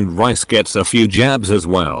work of Anne Rice gets a few jabs as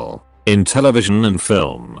well. In television and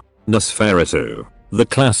film, Nosferatu, the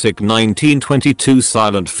classic 1922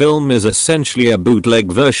 silent film, is essentially a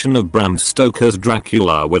bootleg version of Bram Stoker's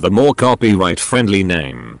Dracula with a more copyright-friendly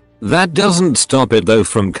name. That doesn't stop it though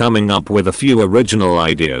from coming up with a few original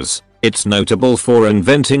ideas. It's notable for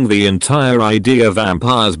inventing the entire idea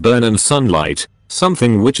vampires burn in sunlight,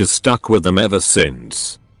 something which has stuck with them ever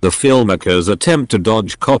since. The filmmakers' attempt to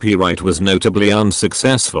dodge copyright was notably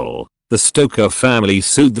unsuccessful. The Stoker family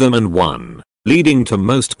sued them and won, leading to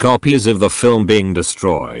most copies of the film being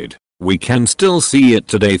destroyed. We can still see it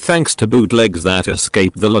today thanks to bootlegs that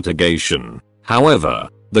escaped the litigation. However,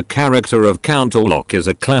 the character of Count Orlok is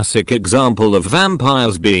a classic example of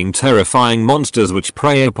vampires being terrifying monsters which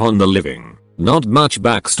prey upon the living. Not much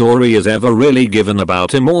backstory is ever really given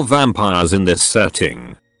about him or vampires in this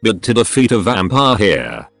setting, but to defeat a vampire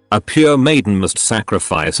here, a pure maiden must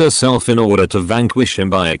sacrifice herself in order to vanquish him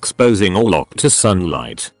by exposing Orlok to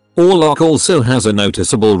sunlight. Orlok also has a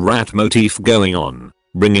noticeable rat motif going on,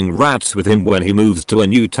 bringing rats with him when he moves to a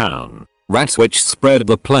new town. Rats which spread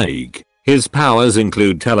the plague. His powers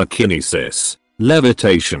include telekinesis,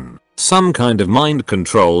 levitation, some kind of mind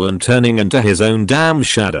control and turning into his own damn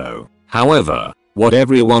shadow. However, what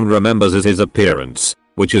everyone remembers is his appearance,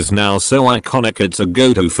 which is now so iconic it's a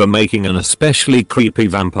go-to for making an especially creepy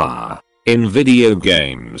vampire. In video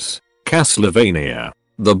games, Castlevania,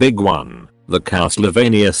 the big one. The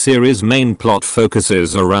Castlevania series' main plot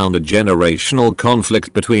focuses around a generational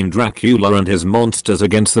conflict between Dracula and his monsters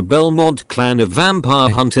against the Belmont clan of vampire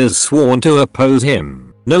hunters sworn to oppose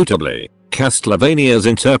him. Notably, Castlevania's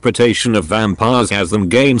interpretation of vampires has them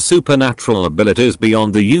gain supernatural abilities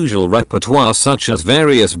beyond the usual repertoire, such as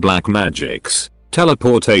various black magics,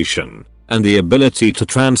 teleportation, and the ability to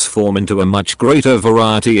transform into a much greater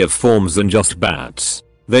variety of forms than just bats.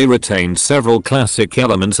 They retained several classic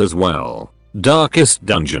elements as well. Darkest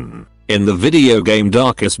Dungeon. In the video game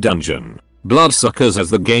Darkest Dungeon, bloodsuckers, as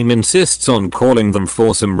the game insists on calling them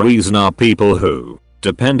for some reason, are people who,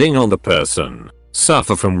 depending on the person,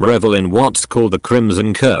 suffer from revel in what's called the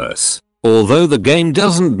Crimson Curse. Although the game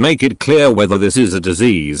doesn't make it clear whether this is a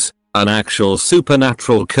disease, an actual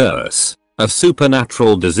supernatural curse, a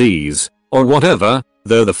supernatural disease, or whatever,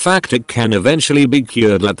 though the fact it can eventually be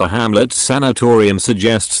cured at the Hamlet Sanatorium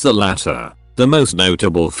suggests the latter. The most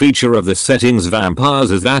notable feature of the setting's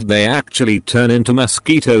vampires is that they actually turn into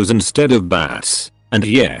mosquitoes instead of bats. And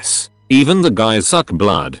yes, even the guys suck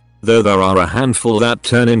blood, though there are a handful that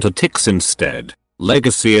turn into ticks instead.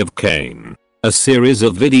 Legacy of Kain. A series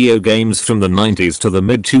of video games from the 90s to the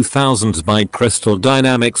mid-2000s by Crystal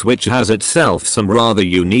Dynamics, which has itself some rather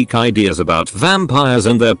unique ideas about vampires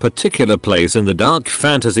and their particular place in the dark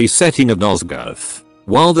fantasy setting of Nosgoth.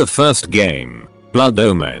 While the first game, Blood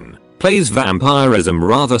Omen, plays vampirism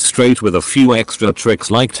rather straight with a few extra tricks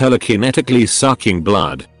like telekinetically sucking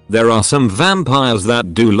blood, there are some vampires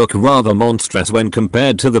that do look rather monstrous when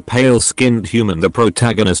compared to the pale-skinned human the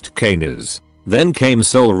protagonist Kain is. Then came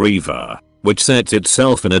Soul Reaver, which sets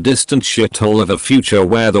itself in a distant shithole of a future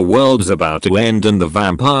where the world's about to end and the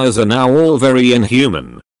vampires are now all very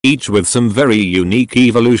inhuman, each with some very unique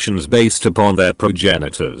evolutions based upon their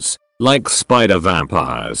progenitors, like spider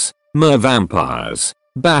vampires, mer vampires,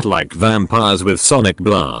 bat-like vampires with sonic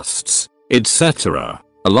blasts, etc.,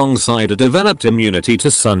 alongside a developed immunity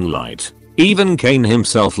to sunlight. Even Kain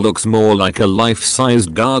himself looks more like a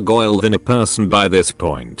life-sized gargoyle than a person by this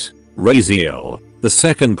point. Raziel, the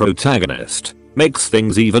second protagonist, makes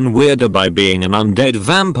things even weirder by being an undead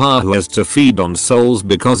vampire who has to feed on souls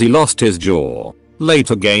because he lost his jaw.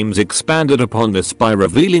 Later games expanded upon this by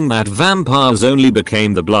revealing that vampires only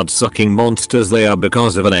became the blood-sucking monsters they are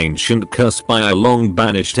because of an ancient curse by a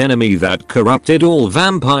long-banished enemy that corrupted all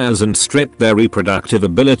vampires and stripped their reproductive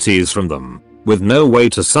abilities from them. With no way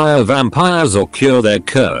to sire vampires or cure their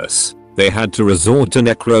curse, they had to resort to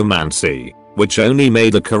necromancy, which only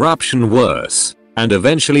made the corruption worse, and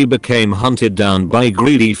eventually became hunted down by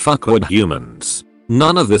greedy fuckwit humans.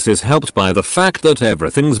 None of this is helped by the fact that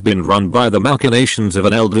everything's been run by the machinations of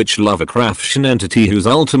an eldritch Lovecraftian entity whose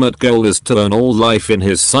ultimate goal is to own all life in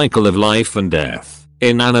his cycle of life and death.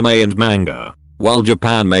 In anime and manga, while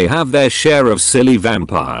Japan may have their share of silly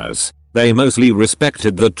vampires, they mostly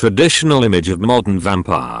respected the traditional image of modern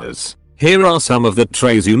vampires. Here are some of the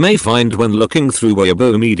traits you may find when looking through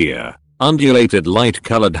weeaboo media. Undulated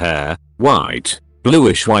light-colored hair, white,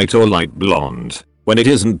 bluish white or light blonde. When it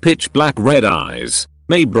isn't pitch black, red eyes,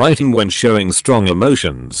 may brighten when showing strong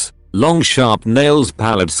emotions. Long sharp nails,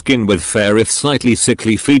 pallid skin with fair if slightly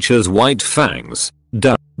sickly features, white fangs.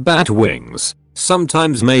 Bat wings,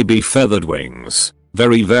 sometimes maybe feathered wings.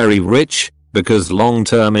 Very rich, because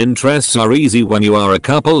long-term interests are easy when you are a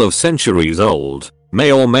couple of centuries old.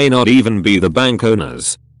 May or may not even be the bank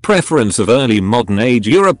owners. Preference of early modern age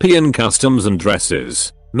European customs and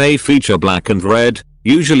dresses. May feature black and red,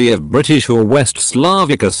 usually of British or West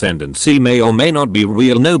Slavic ascendancy. May or may not be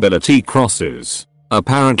real nobility crosses.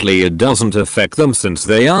 Apparently it doesn't affect them since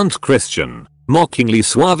they aren't Christian. Mockingly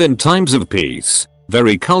suave in times of peace.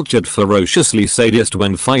 Very cultured, ferociously sadist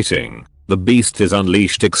when fighting. The beast is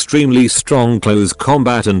unleashed extremely strong close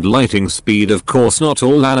combat and lighting speed. Of course not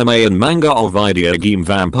all anime and manga or video game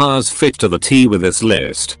vampires fit to the T with this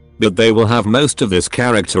list, but they will have most of these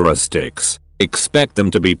characteristics. Expect them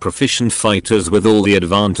to be proficient fighters with all the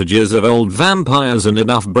advantages of old vampires and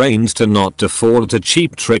enough brains to not default to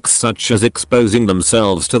cheap tricks such as exposing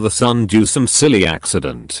themselves to the sun due to some silly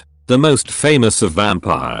accident. The most famous of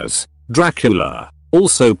vampires, Dracula,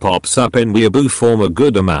 also pops up in weeaboo form a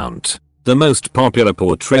good amount. The most popular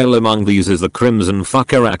portrayal among these is the Crimson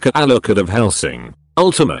Fucker Alucard of Helsing,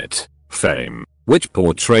 Ultimate Fame, which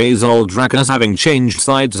portrays old Drac as having changed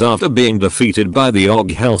sides after being defeated by the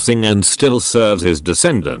Og Helsing and still serves his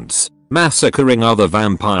descendants. massacring other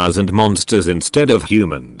vampires and monsters instead of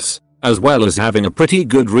humans, as well as having a pretty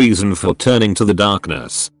good reason for turning to the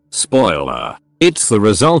darkness. Spoiler, it's the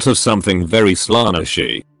result of something very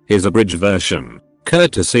slanishy. His abridged version,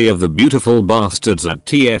 courtesy of the beautiful bastards at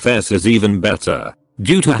TFS, is even better,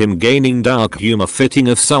 due to him gaining dark humor fitting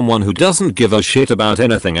of someone who doesn't give a shit about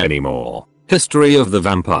anything anymore. History of the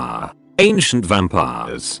vampire. Ancient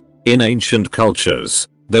vampires. In ancient cultures,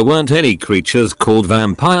 there weren't any creatures called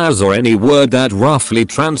vampires or any word that roughly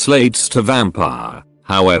translates to vampire.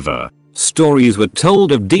 However, stories were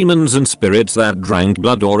told of demons and spirits that drank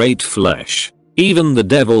blood or ate flesh. Even the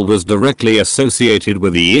devil was directly associated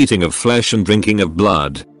with the eating of flesh and drinking of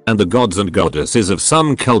blood, and the gods and goddesses of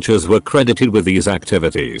some cultures were credited with these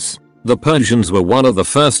activities. The Persians were one of the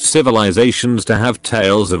first civilizations to have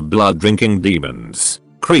tales of blood-drinking demons.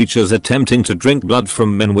 Creatures attempting to drink blood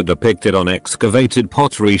from men were depicted on excavated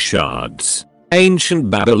pottery shards. Ancient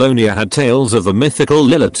Babylonia had tales of the mythical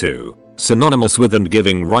Lilitu, synonymous with and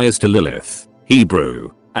giving rise to Lilith,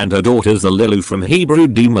 Hebrew, and her daughters the Lilu from Hebrew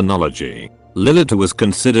demonology. Lilith was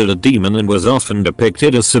considered a demon and was often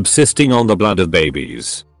depicted as subsisting on the blood of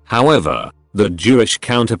babies. However, the Jewish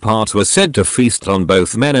counterparts were said to feast on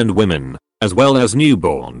both men and women, as well as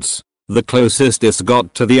newborns. The closest this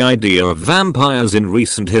got to the idea of vampires in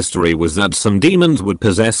recent history was that some demons would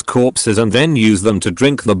possess corpses and then use them to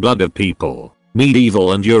drink the blood of people.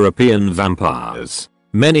 Medieval and European vampires.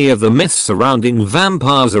 Many of the myths surrounding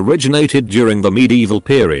vampires originated during the medieval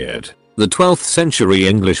period. The 12th century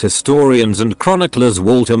English historians and chroniclers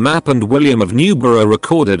Walter Map and William of Newburgh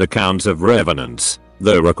recorded accounts of revenants,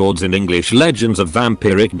 though records in English legends of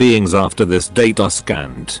vampiric beings after this date are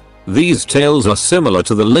scant. These tales are similar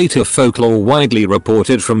to the later folklore widely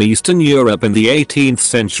reported from Eastern Europe in the 18th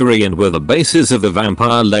century and were the basis of the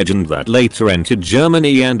vampire legend that later entered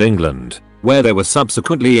Germany and England, where they were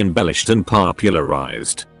subsequently embellished and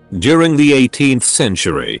popularized. During the 18th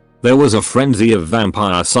century, there was a frenzy of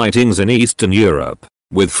vampire sightings in Eastern Europe,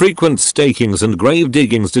 with frequent stakings and grave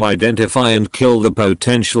diggings to identify and kill the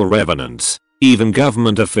potential revenants. Even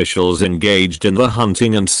government officials engaged in the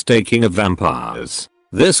hunting and staking of vampires.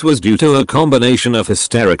 This was due to a combination of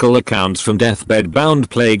hysterical accounts from deathbed-bound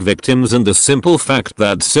plague victims and the simple fact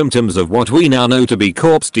that symptoms of what we now know to be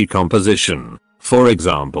corpse decomposition, for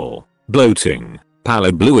example, bloating,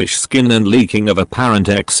 pallid bluish skin and leaking of apparent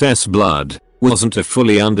excess blood, wasn't a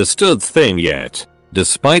fully understood thing yet,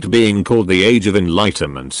 despite being called the Age of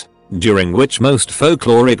Enlightenment, during which most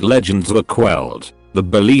folkloric legends were quelled. The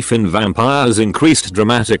belief in vampires increased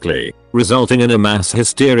dramatically, resulting in a mass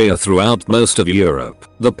hysteria throughout most of Europe.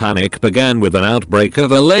 The panic began with an outbreak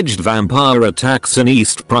of alleged vampire attacks in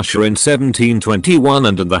East Prussia in 1721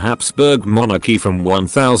 and in the Habsburg monarchy from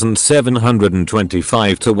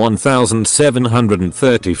 1725 to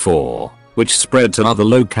 1734, which spread to other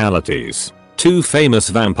localities. Two famous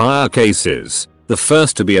vampire cases, the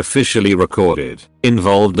first to be officially recorded,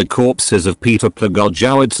 involved the corpses of Peter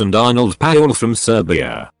Plagojewicz and Arnold Payol from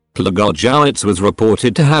Serbia. Plagojewicz was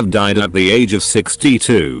reported to have died at the age of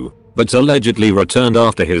 62, but allegedly returned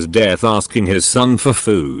after his death asking his son for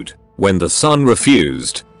food. When the son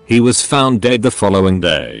refused, he was found dead the following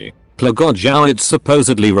day. Plagojewicz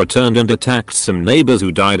supposedly returned and attacked some neighbors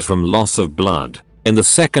who died from loss of blood. In the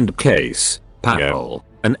second case, Payol,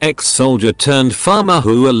 an ex-soldier turned farmer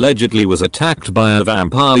who allegedly was attacked by a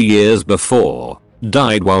vampire years before,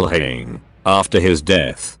 died while haying. After his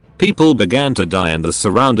death, people began to die in the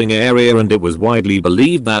surrounding area and it was widely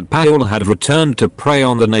believed that Payol had returned to prey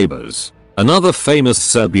on the neighbors. Another famous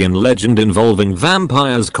Serbian legend involving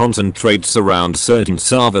vampires concentrates around certain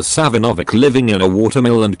Sava Savinovic living in a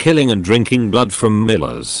watermill and killing and drinking blood from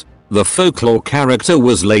millers. The folklore character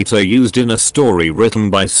was later used in a story written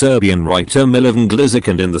by Serbian writer Milovan Glizic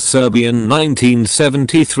and in the Serbian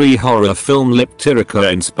 1973 horror film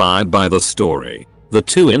Liptirica inspired by the story. The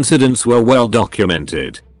two incidents were well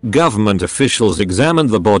documented. Government officials examined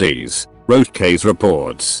the bodies, wrote case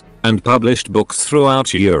reports, and published books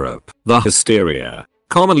throughout Europe. The hysteria,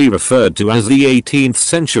 commonly referred to as the 18th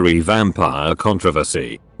century vampire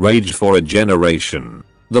controversy, raged for a generation.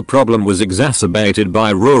 The problem was exacerbated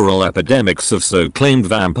by rural epidemics of so-claimed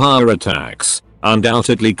vampire attacks,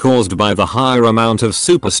 undoubtedly caused by the higher amount of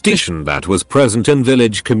superstition that was present in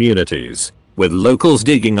village communities, with locals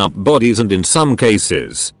digging up bodies and in some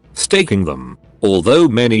cases, staking them. Although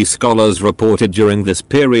many scholars reported during this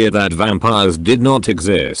period that vampires did not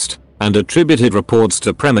exist, and attributed reports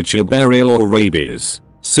to premature burial or rabies,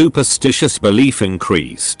 superstitious belief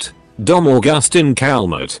increased. Dom Augustin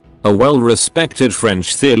Calmet, a well-respected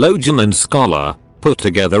French theologian and scholar, put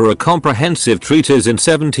together a comprehensive treatise in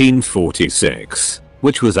 1746,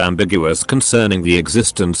 which was ambiguous concerning the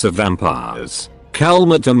existence of vampires.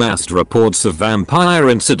 Calmet amassed reports of vampire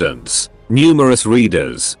incidents. Numerous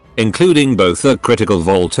readers, including both a critical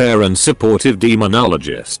Voltaire and supportive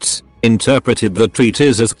demonologists, interpreted the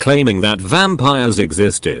treatise as claiming that vampires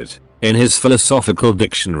existed. In his philosophical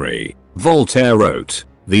dictionary, Voltaire wrote,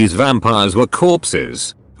 "These vampires were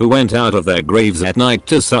corpses, who went out of their graves at night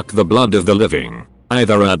to suck the blood of the living,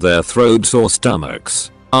 either at their throats or stomachs,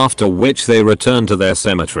 after which they returned to their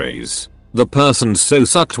cemeteries. The persons so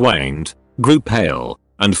sucked waned, grew pale,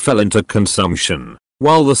 and fell into consumption,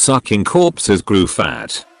 while the sucking corpses grew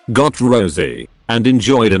fat, got rosy, and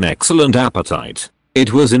enjoyed an excellent appetite."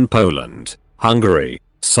 It was in Poland, Hungary,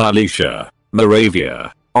 Silesia,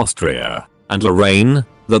 Moravia, Austria, and Lorraine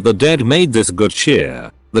that the dead made this good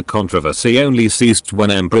cheer. The controversy only ceased when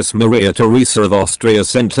Empress Maria Theresa of Austria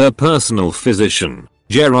sent her personal physician,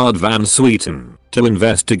 Gerard van Swieten, to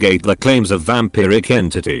investigate the claims of vampiric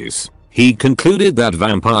entities. He concluded that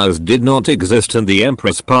vampires did not exist and the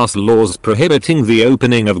Empress passed laws prohibiting the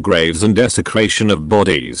opening of graves and desecration of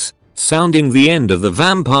bodies, sounding the end of the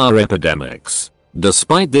vampire epidemics.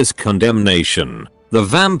 Despite this condemnation, the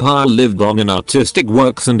vampire lived on in artistic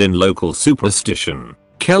works and in local superstition.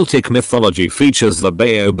 Celtic mythology features the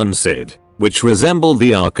Beoban Cid, which resemble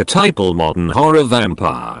the archetypal modern horror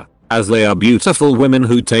vampire, as they are beautiful women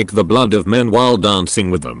who take the blood of men while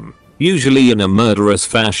dancing with them, usually in a murderous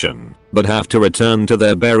fashion, but have to return to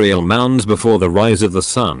their burial mounds before the rise of the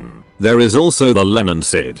sun. There is also the Lenin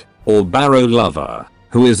Cid, or Barrow Lover,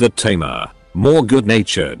 who is a tamer, more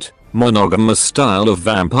good-natured, monogamous style of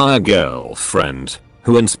vampire girlfriend,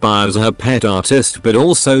 who inspires her pet artist but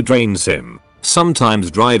also drains him, sometimes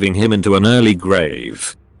driving him into an early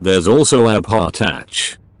grave. There's also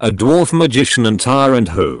Abhartach, a dwarf magician and tyrant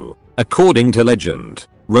who, according to legend,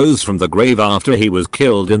 rose from the grave after he was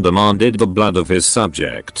killed and demanded the blood of his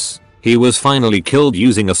subjects. He was finally killed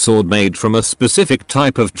using a sword made from a specific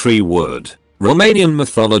type of tree wood. Romanian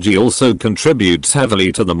mythology also contributes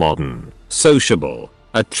heavily to the modern, sociable,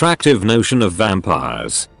 attractive notion of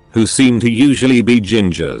vampires, who seem to usually be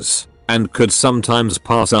gingers, and could sometimes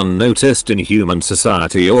pass unnoticed in human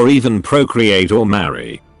society or even procreate or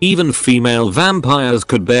marry. Even female vampires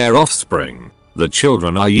could bear offspring. The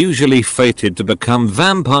children are usually fated to become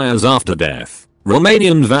vampires after death.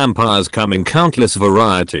 Romanian vampires come in countless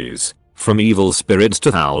varieties, from evil spirits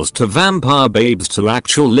to owls to vampire babes to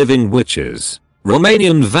actual living witches.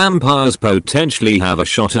 Romanian vampires potentially have a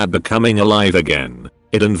shot at becoming alive again.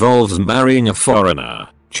 It involves marrying a foreigner,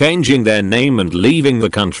 changing their name and leaving the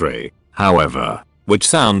country, however, which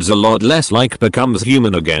sounds a lot less like becomes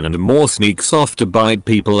human again and more sneaks off to bite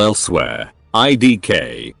people elsewhere.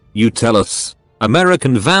 IDK, you tell us.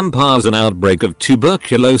 American vampires. An outbreak of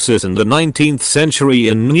tuberculosis in the 19th century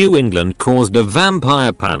in New England caused a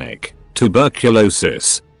vampire panic.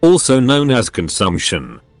 Tuberculosis, also known as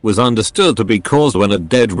consumption, was understood to be caused when a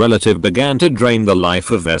dead relative began to drain the life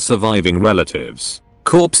of their surviving relatives.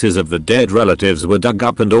 Corpses of the dead relatives were dug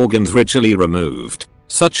up and organs ritually removed,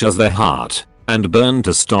 such as their heart, and burned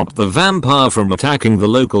to stop the vampire from attacking the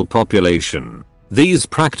local population. These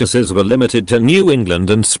practices were limited to New England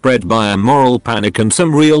and spread by a moral panic and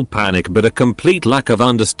some real panic but a complete lack of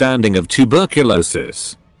understanding of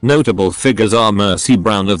tuberculosis. Notable figures are Mercy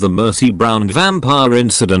Brown of the Mercy Brown vampire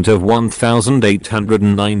incident of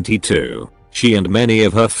 1892. She and many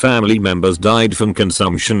of her family members died from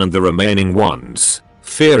consumption and the remaining ones,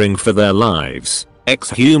 fearing for their lives,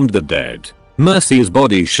 exhumed the dead. Mercy's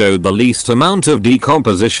body showed the least amount of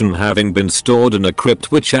decomposition, having been stored in a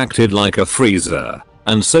crypt which acted like a freezer,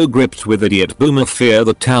 and so gripped with idiot boomer fear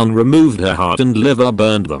the town removed her heart and liver,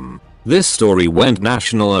 burned them. This story went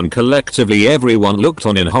national and collectively everyone looked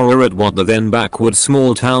on in horror at what the then backward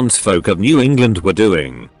small townsfolk of New England were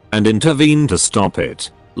doing, and intervened to stop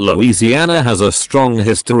it. Louisiana has a strong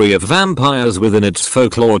history of vampires within its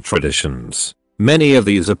folklore traditions. Many of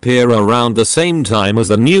these appear around the same time as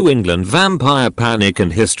the New England vampire panic,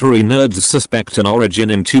 and history nerds suspect an origin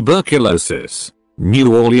in tuberculosis.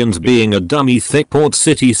 New Orleans, being a dummy thick port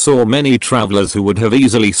city, saw many travelers who would have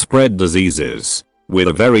easily spread diseases. With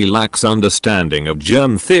a very lax understanding of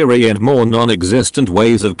germ theory and more non-existent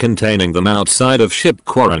ways of containing them outside of ship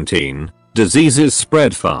quarantine, diseases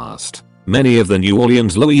spread fast. Many of the New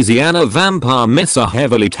Orleans, Louisiana vampire myths are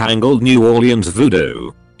heavily tangled New Orleans voodoo.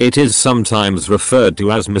 It is sometimes referred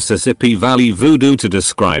to as Mississippi Valley voodoo to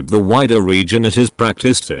describe the wider region it is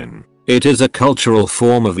practiced in. It is a cultural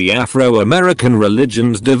form of the Afro-American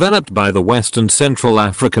religions developed by the West and Central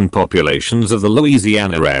African populations of the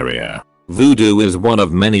Louisiana area. Voodoo is one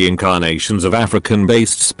of many incarnations of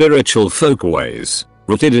African-based spiritual folkways,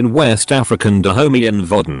 rooted in West African Dahomey and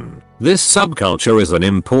Vodun. This subculture is an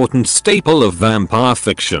important staple of vampire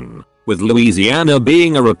fiction, with Louisiana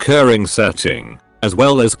being a recurring setting, as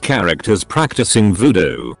well as characters practicing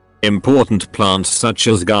voodoo. Important plants such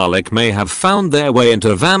as garlic may have found their way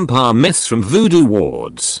into vampire myths from voodoo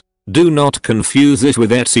wards. Do not confuse it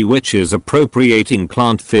with Etsy witches appropriating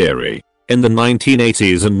plant theory. In the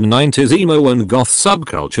 1980s and 90s, emo and goth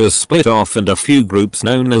subcultures split off and a few groups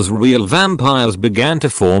known as real vampires began to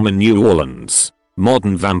form in New Orleans.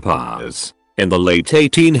 Modern vampires. In the late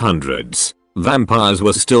 1800s, vampires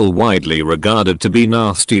were still widely regarded to be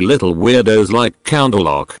nasty little weirdos like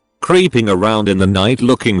Counterlock, creeping around in the night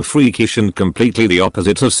looking freakish and completely the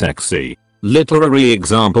opposite of sexy. Literary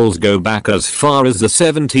examples go back as far as the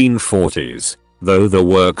 1740s, though the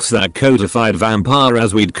works that codified vampire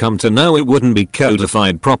as we'd come to know it wouldn't be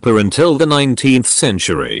codified proper until the 19th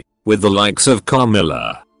century, with the likes of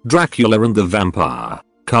Carmilla, Dracula and the Vampire.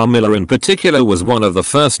 Carmilla in particular was one of the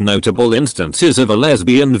first notable instances of a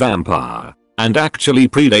lesbian vampire, and actually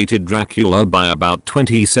predated Dracula by about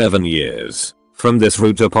 27 years. From this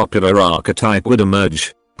root a popular archetype would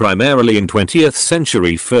emerge, primarily in 20th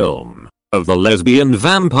century film, of the lesbian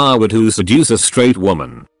vampire who seduce a straight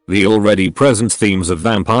woman. The already present themes of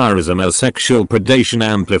vampirism as sexual predation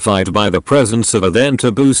amplified by the presence of a then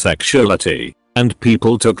taboo sexuality, and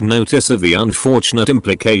people took notice of the unfortunate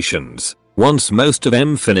implications, once most of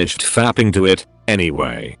them finished fapping to it,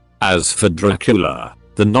 anyway. As for Dracula,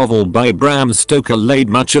 the novel by Bram Stoker laid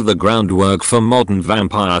much of the groundwork for modern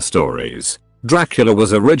vampire stories. Dracula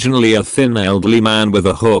was originally a thin elderly man with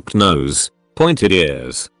a hooked nose, pointed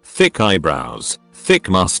ears, thick eyebrows, thick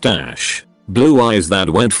mustache, blue eyes that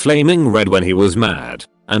went flaming red when he was mad,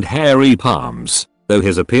 and hairy palms, though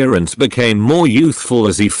his appearance became more youthful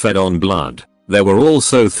as he fed on blood. There were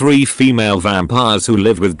also 3 female vampires who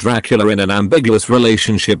lived with Dracula in an ambiguous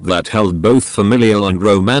relationship that held both familial and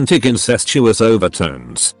romantic incestuous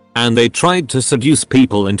overtones, and they tried to seduce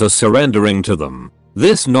people into surrendering to them.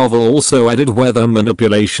 This novel also added weather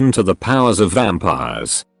manipulation to the powers of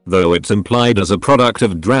vampires, though it's implied as a product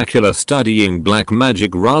of Dracula studying black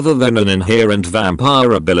magic rather than an inherent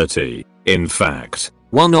vampire ability. In fact,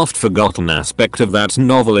 one oft-forgotten aspect of that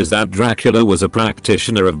novel is that Dracula was a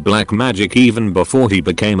practitioner of black magic even before he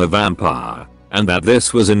became a vampire, and that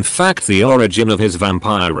this was in fact the origin of his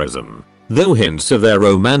vampirism. Though hints of their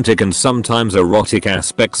romantic and sometimes erotic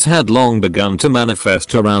aspects had long begun to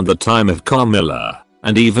manifest around the time of Carmilla,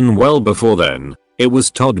 and even well before then, it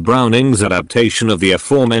was Todd Browning's adaptation of the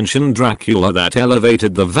aforementioned Dracula that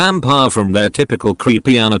elevated the vampire from their typical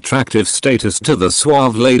creepy unattractive status to the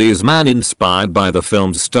suave ladies' man inspired by the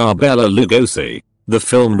film's star Bela Lugosi. The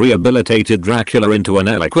film rehabilitated Dracula into an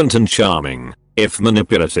eloquent and charming, if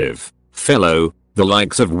manipulative, fellow, the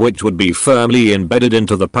likes of which would be firmly embedded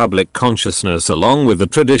into the public consciousness along with the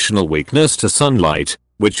traditional weakness to sunlight,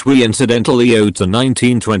 which we incidentally owe to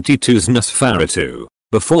 1922's Nosferatu.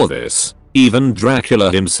 Before this, even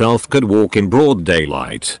Dracula himself could walk in broad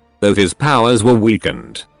daylight, though his powers were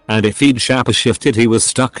weakened, and if he'd shapeshifted he was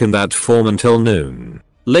stuck in that form until noon.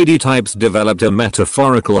 Lady types developed a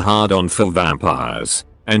metaphorical hard-on for vampires,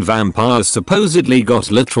 and vampires supposedly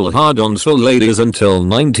got literal hard-ons for ladies until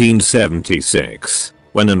 1976,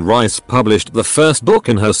 when Anne Rice published the first book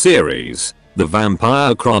in her series, The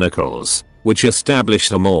Vampire Chronicles, which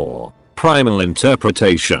established a more primal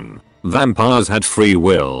interpretation. Vampires had free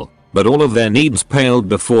will, but all of their needs paled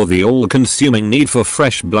before the all-consuming need for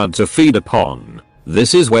fresh blood to feed upon.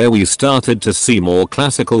 This is where we started to see more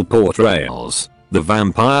classical portrayals, the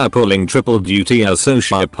vampire pulling triple duty as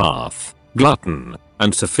sociopath, glutton,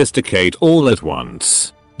 and sophisticate all at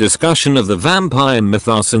once. Discussion of the vampire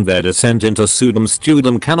mythos and their descent into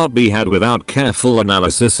pseudo-studum cannot be had without careful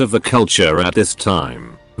analysis of the culture at this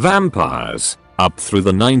time. Vampires, up through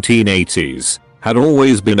the 1980s, had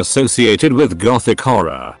always been associated with gothic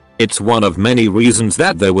horror. It's one of many reasons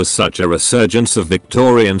that there was such a resurgence of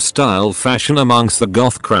Victorian-style fashion amongst the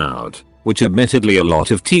goth crowd, which admittedly a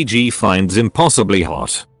lot of TG finds impossibly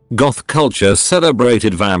hot. Goth culture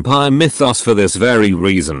celebrated vampire mythos for this very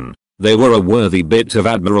reason. They were a worthy bit of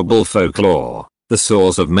admirable folklore, the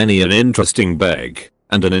source of many an interesting beg,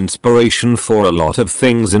 and an inspiration for a lot of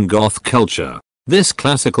things in goth culture. This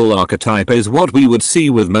classical archetype is what we would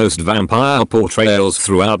see with most vampire portrayals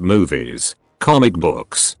throughout movies, comic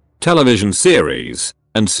books, television series,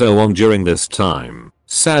 and so on during this time.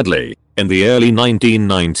 Sadly, in the early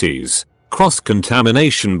 1990s,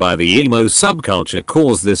 cross-contamination by the emo subculture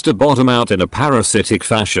caused this to bottom out in a parasitic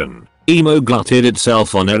fashion. Emo glutted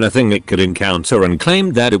itself on anything it could encounter and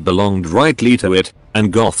claimed that it belonged rightly to it,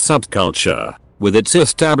 and goth subculture, with its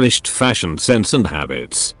established fashion sense and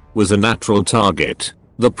habits, was a natural target.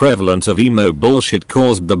 The prevalence of emo bullshit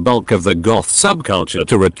caused the bulk of the goth subculture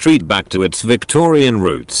to retreat back to its Victorian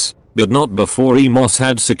roots, but not before emos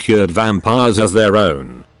had secured vampires as their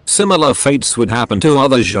own. Similar fates would happen to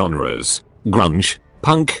other genres. Grunge,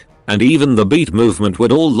 punk, and even the beat movement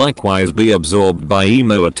would all likewise be absorbed by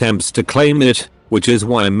emo attempts to claim it, which is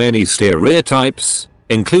why many stereotypes,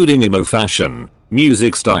 including emo fashion,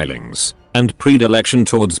 music stylings, and predilection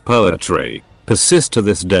towards poetry, persist to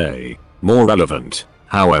this day. More relevant,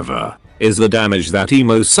 however, is the damage that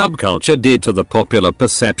emo subculture did to the popular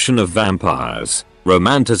perception of vampires,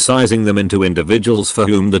 romanticizing them into individuals for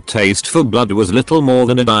whom the taste for blood was little more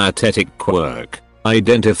than a dietetic quirk,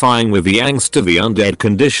 identifying with the angst of the undead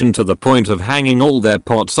condition to the point of hanging all their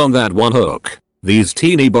pots on that one hook. These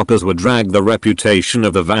teeny boppers would drag the reputation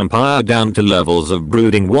of the vampire down to levels of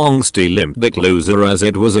brooding wongsty limbic loser, as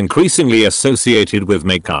it was increasingly associated with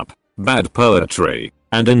makeup, bad poetry,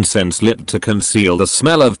 and incense lit to conceal the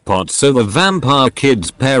smell of pot so the vampire kid's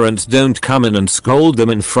parents don't come in and scold them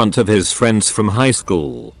in front of his friends from high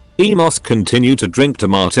school. Emos continue to drink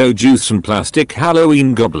tomato juice and plastic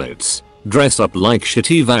Halloween goblets, dress up like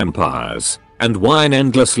shitty vampires, and whine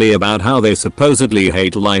endlessly about how they supposedly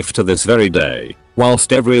hate life to this very day,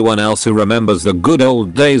 whilst everyone else who remembers the good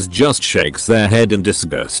old days just shakes their head in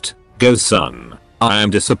disgust, goes son, I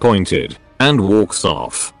am disappointed, and walks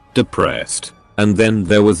off, depressed. And then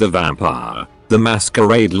there was the vampire, the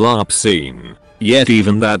masquerade LARP scene, yet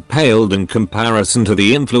even that paled in comparison to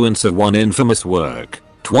the influence of one infamous work,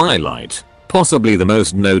 Twilight. Possibly the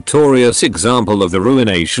most notorious example of the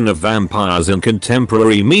ruination of vampires in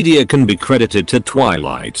contemporary media can be credited to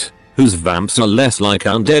Twilight, whose vamps are less like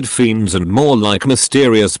undead fiends and more like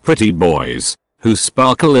mysterious pretty boys, who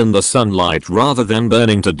sparkle in the sunlight rather than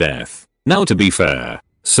burning to death. Now, to be fair,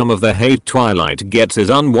 some of the hate Twilight gets is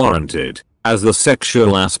unwarranted, as the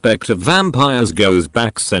sexual aspect of vampires goes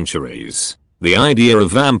back centuries. The idea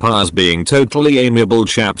of vampires being totally amiable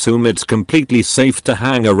chaps whom it's completely safe to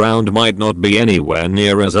hang around might not be anywhere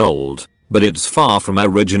near as old, but it's far from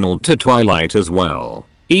original to Twilight as well.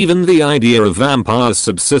 Even the idea of vampires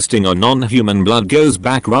subsisting on non-human blood goes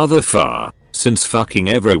back rather far, since fucking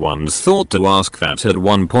everyone's thought to ask that at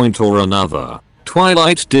one point or another.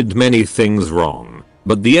 Twilight did many things wrong,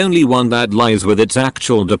 but the only one that lies with its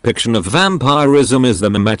actual depiction of vampirism is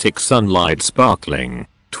the mimetic sunlight sparkling.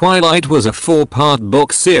 Twilight was a 4-part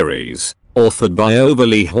book series, authored by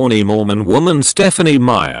overly horny Mormon woman Stephanie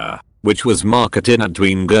Meyer, which was marketed at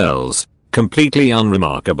tween girls, completely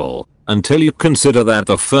unremarkable, until you consider that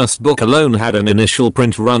the first book alone had an initial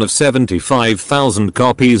print run of 75,000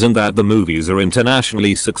 copies and that the movies are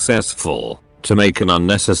internationally successful. To make an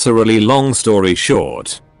unnecessarily long story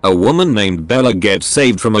short, a woman named Bella gets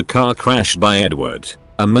saved from a car crash by Edward,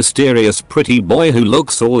 a mysterious pretty boy who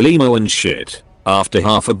looks all emo and shit. After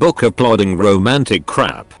half a book of plodding romantic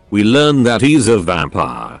crap, we learn that he's a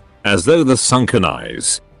vampire, as though the sunken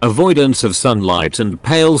eyes, avoidance of sunlight and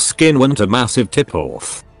pale skin weren't a massive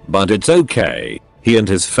tip-off. But it's okay, he and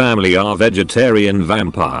his family are vegetarian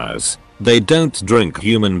vampires. They don't drink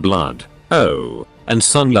human blood. Oh, and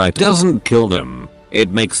sunlight doesn't kill them. It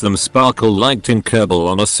makes them sparkle like Tinkerbell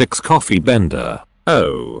on a 6-coffee bender.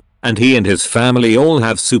 Oh, and he and his family all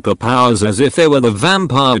have superpowers as if they were the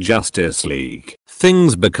Vampire Justice League.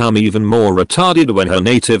 Things become even more retarded when her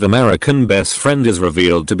Native American best friend is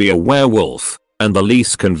revealed to be a werewolf, and the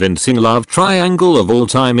least convincing love triangle of all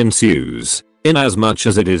time ensues, inasmuch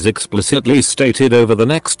as it is explicitly stated over the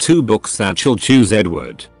next 2 books that she'll choose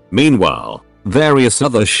Edward. Meanwhile, various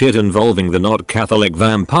other shit involving the not Catholic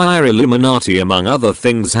vampire Illuminati among other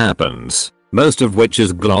things happens, most of which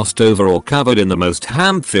is glossed over or covered in the most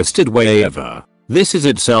ham-fisted way ever. This is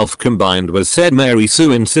itself combined with said Mary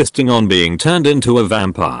Sue insisting on being turned into a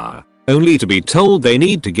vampire, only to be told they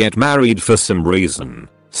need to get married for some reason.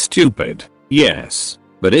 Stupid, yes,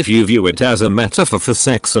 but if you view it as a metaphor for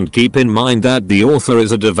sex and keep in mind that the author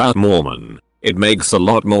is a devout Mormon, it makes a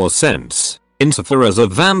lot more sense. Insofar as a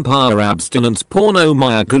vampire abstinence porno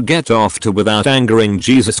Maya could get off to without angering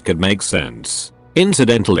Jesus could make sense.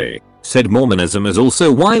 Incidentally, said Mormonism is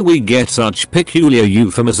also why we get such peculiar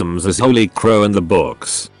euphemisms as Holy Crow in the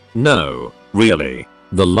books. No, really.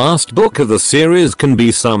 The last book of the series can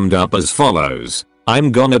be summed up as follows.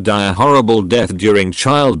 I'm gonna die a horrible death during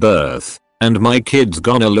childbirth, and my kid's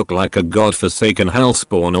gonna look like a godforsaken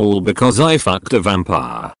hellspawn all because I fucked a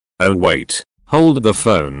vampire. Oh wait, hold the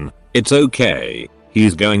phone, it's okay.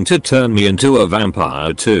 He's going to turn me into a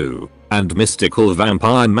vampire too. And mystical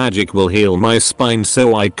vampire magic will heal my spine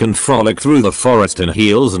so I can frolic through the forest in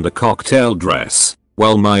heels and a cocktail dress.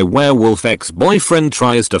 Well, my werewolf ex-boyfriend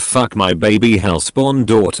tries to fuck my baby hellspawn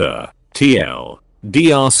daughter. TL.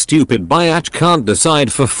 DR stupid biatch can't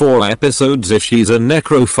decide for 4 episodes if she's a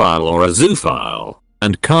necrophile or a zoophile.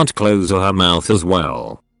 And can't close her mouth as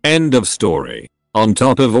well. End of story. On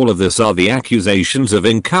top of all of this are the accusations of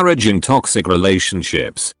encouraging toxic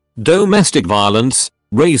relationships, domestic violence,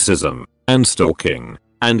 racism, and stalking,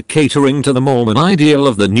 and catering to the Mormon ideal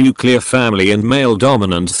of the nuclear family and male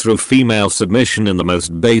dominance through female submission in the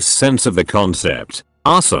most base sense of the concept,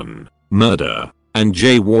 arson, murder, and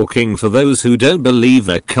jaywalking for those who don't believe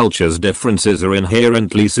their culture's differences are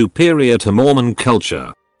inherently superior to Mormon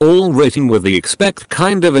culture. All written with the expect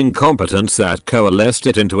kind of incompetence that coalesced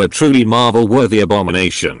it into a truly Marvel-worthy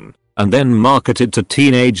abomination, and then marketed to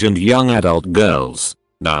teenage and young adult girls.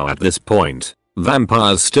 Now at this point,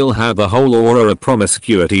 vampires still had the whole aura of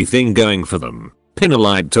promiscuity thing going for them.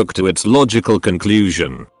 Pinolite took to its logical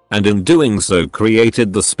conclusion, and in doing so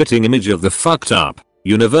created the spitting image of the fucked up,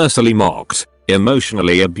 universally mocked,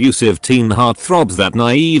 emotionally abusive teen heartthrobs that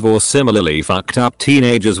naive or similarly fucked up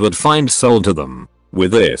teenagers would find sold to them.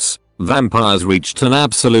 With this, vampires reached an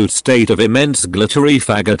absolute state of immense glittery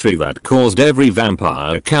faggotry that caused every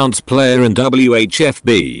Vampire Accounts player in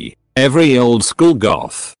WHFB, every old school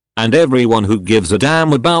goth, and everyone who gives a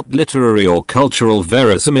damn about literary or cultural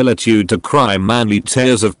verisimilitude to cry manly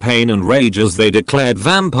tears of pain and rage as they declared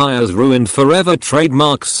vampires ruined forever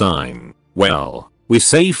trademark sign. Well, we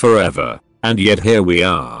say forever, and yet here we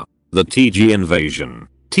are. The TG invasion.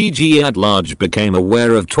 TG at large became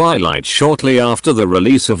aware of Twilight shortly after the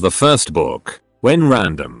release of the first book, when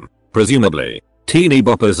random, presumably, teeny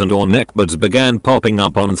boppers and or neckbeards began popping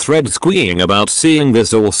up on threads squeeing about seeing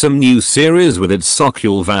this awesome new series with its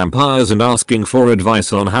succule vampires and asking for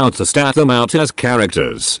advice on how to stat them out as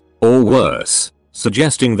characters, or worse,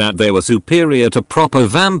 suggesting that they were superior to proper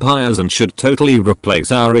vampires and should totally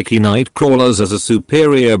replace our icky nightcrawlers as a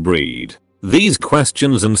superior breed. These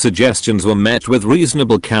questions and suggestions were met with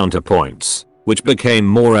reasonable counterpoints, which became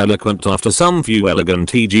more eloquent after some few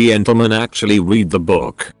elegant TG gentlemen actually read the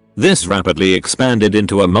book. This rapidly expanded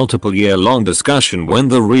into a multiple year-long discussion when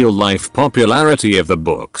the real-life popularity of the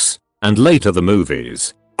books, and later the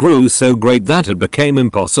movies, grew so great that it became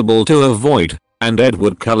impossible to avoid, and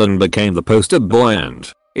Edward Cullen became the poster boy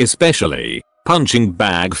and, especially, punching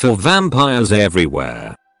bag for vampires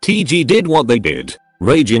everywhere. TG did what they did,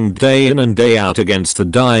 raging day in and day out against the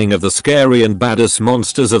dying of the scary and baddest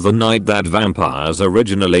monsters of the night that vampires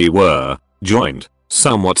originally were, joined,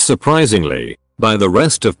 somewhat surprisingly, by the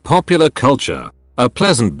rest of popular culture. A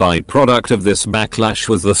pleasant byproduct of this backlash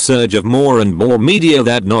was the surge of more and more media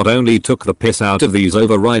that not only took the piss out of these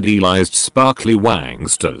over-idealized sparkly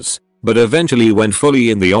wangsters, but eventually went fully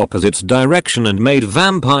in the opposite direction and made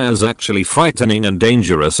vampires actually frightening and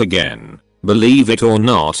dangerous again. Believe it or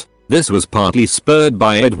not, this was partly spurred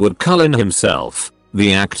by Edward Cullen himself.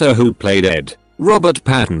 The actor who played Ed, Robert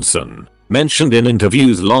Pattinson, mentioned in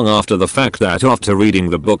interviews long after the fact that after reading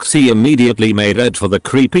the books he immediately made Ed for the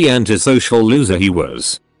creepy antisocial loser he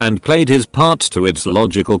was, and played his part to its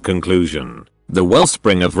logical conclusion. The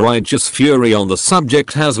wellspring of righteous fury on the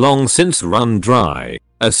subject has long since run dry,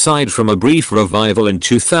 aside from a brief revival in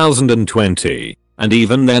 2020. And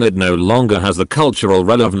even then it no longer has the cultural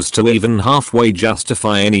relevance to even halfway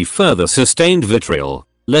justify any further sustained vitriol,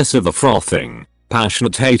 less of the frothing,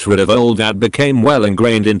 passionate hatred of old that became well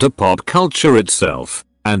ingrained into pop culture itself,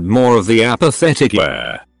 and more of the apathetic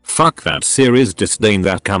fuck that series disdain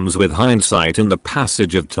that comes with hindsight and the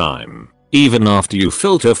passage of time. Even after you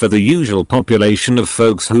filter for the usual population of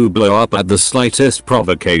folks who blow up at the slightest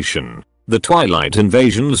provocation. The Twilight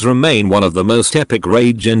invasions remain one of the most epic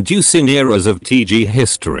rage-inducing eras of TG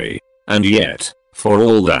history. And yet, for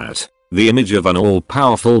all that, the image of an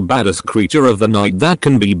all-powerful baddest creature of the night that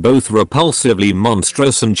can be both repulsively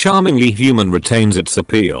monstrous and charmingly human retains its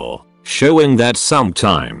appeal, showing that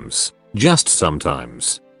sometimes, just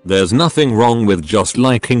sometimes, there's nothing wrong with just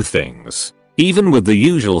liking things. Even with the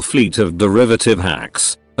usual fleet of derivative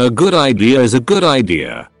hacks, a good idea is a good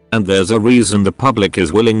idea. And there's a reason the public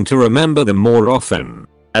is willing to remember them more often.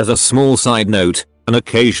 As a small side note, an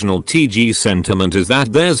occasional TG sentiment is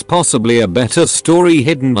that there's possibly a better story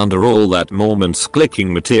hidden under all that Mormon's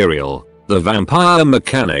clicking material. The vampire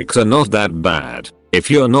mechanics are not that bad,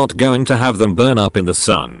 if you're not going to have them burn up in the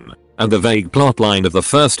sun. And the vague plotline of the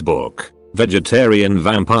first book, vegetarian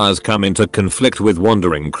vampires come into conflict with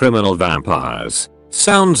wandering criminal vampires,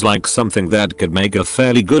 sounds like something that could make a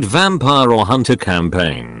fairly good vampire or hunter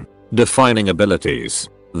campaign. Defining abilities.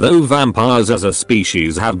 Though vampires as a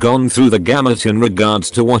species have gone through the gamut in regards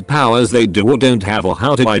to what powers they do or don't have or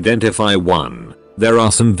how to identify one, There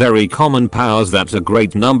are some very common powers that a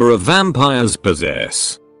great number of vampires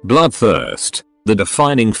possess. Bloodthirst, the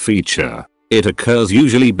defining feature. It occurs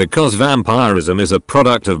usually because vampirism is a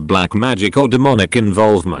product of black magic or demonic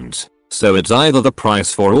involvement. So it's either the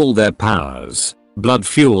price for all their powers, blood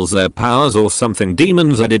fuels their powers, or something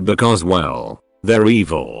demons added because, well, they're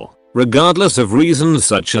evil. Regardless of reasons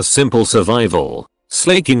such as simple survival,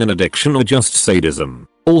 slaking an addiction, or just sadism,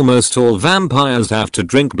 almost all vampires have to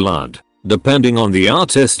drink blood. Depending on the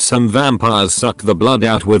artist, some vampires suck the blood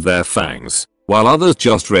out with their fangs, while others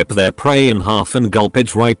just rip their prey in half and gulp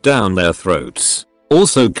it right down their throats.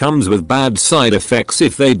 Also comes with bad side effects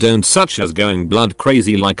if they don't, such as going blood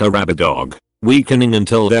crazy like a rabid dog, weakening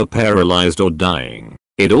until they're paralyzed or dying.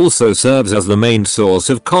 It also serves as the main source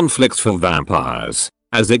of conflicts for vampires,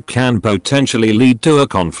 as it can potentially lead to a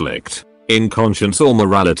conflict in conscience or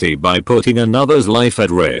morality by putting another's life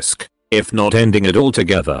at risk, if not ending it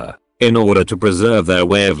altogether, in order to preserve their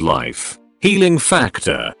way of life. Healing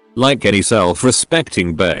factor. Like any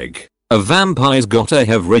self-respecting beg, a vampire's gotta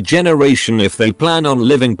have regeneration if they plan on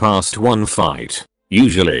living past one fight.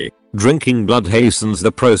 Usually, drinking blood hastens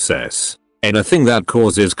the process. Anything that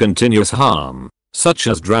causes continuous harm, such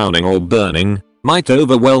as drowning or burning, might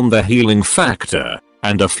overwhelm the healing factor,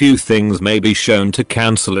 and a few things may be shown to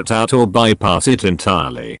cancel it out or bypass it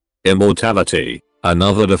entirely. Immortality.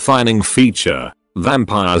 Another defining feature.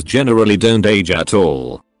 Vampires generally don't age at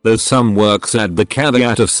all, though some works add the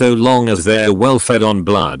caveat of so long as they're well fed on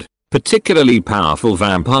blood. Particularly powerful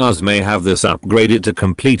vampires may have this upgraded to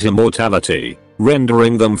complete immortality,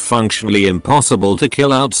 rendering them functionally impossible to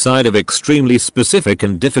kill outside of extremely specific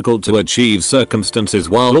and difficult to achieve circumstances,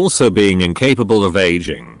 while also being incapable of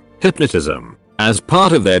aging. Hypnotism. As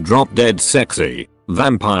part of their drop-dead sexy,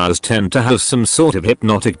 vampires tend to have some sort of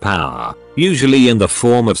hypnotic power, usually in the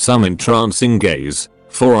form of some entrancing gaze.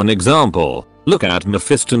 For an example, look at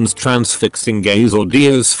Mephiston's transfixing gaze or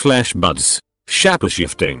Dio's flesh buds.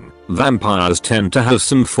 Shapeshifting. Vampires tend to have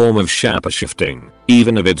some form of shapeshifting,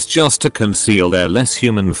 even if it's just to conceal their less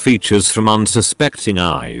human features from unsuspecting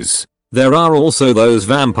eyes. There are also those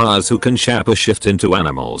vampires who can shapeshift into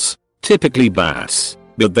animals, typically bats,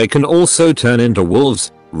 but they can also turn into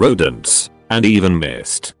wolves, rodents, and even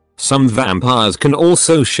mist. Some vampires can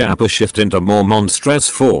also shapeshift into more monstrous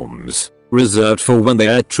forms, reserved for when they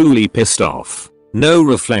are truly pissed off. No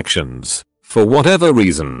reflections. For whatever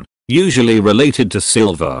reason, usually related to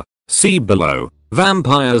silver, see below,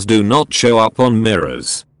 vampires do not show up on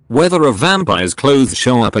mirrors. Whether a vampire's clothes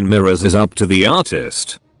show up in mirrors is up to the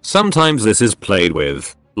artist. Sometimes this is played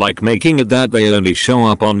with, like making it that they only show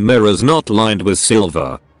up on mirrors not lined with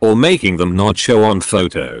silver, or making them not show on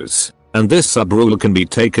photos. And this sub-rule can be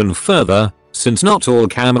taken further, since not all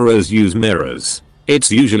cameras use mirrors.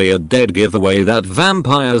 It's usually a dead giveaway that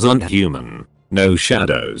vampires aren't human. No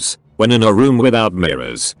shadows when in a room without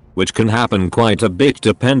mirrors, which can happen quite a bit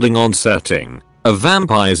depending on setting. A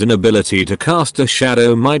vampire's inability to cast a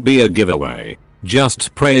shadow might be a giveaway.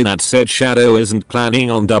 Just pray that said shadow isn't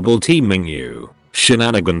planning on double teaming you.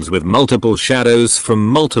 Shenanigans with multiple shadows from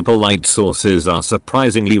multiple light sources are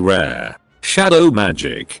surprisingly rare. Shadow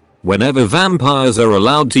magic. Whenever vampires are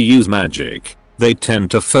allowed to use magic, they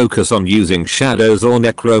tend to focus on using shadows or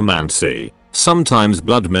necromancy, sometimes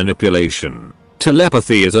blood manipulation.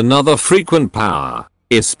 Telepathy is another frequent power,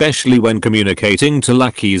 especially when communicating to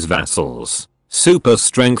lackeys' vassals. Super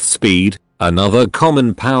strength speed. Another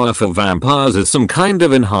common power for vampires is some kind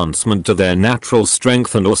of enhancement to their natural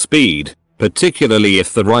strength and/or speed, particularly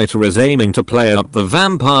if the writer is aiming to play up the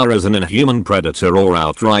vampire as an inhuman predator or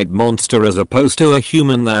outright monster as opposed to a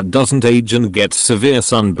human that doesn't age and gets severe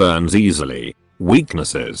sunburns easily.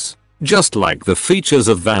 Weaknesses. Just like the features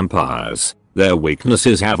of vampires, their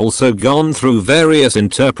weaknesses have also gone through various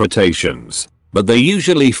interpretations, but they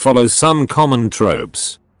usually follow some common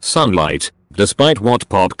tropes. Sunlight. Despite what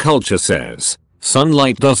pop culture says,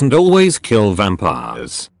 sunlight doesn't always kill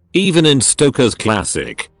vampires. Even in Stoker's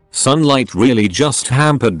classic, sunlight really just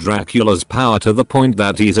hampered Dracula's power to the point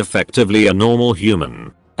that he's effectively a normal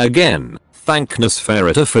human. Again, thank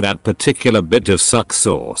Nosferatu for that particular bit of suck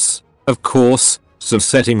sauce. Of course, some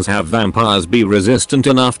settings have vampires be resistant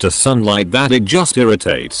enough to sunlight that it just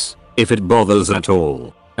irritates, if it bothers at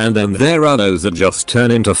all. And then there are those that just turn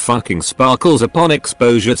into fucking sparkles upon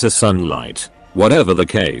exposure to sunlight. Whatever the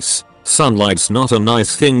case, sunlight's not a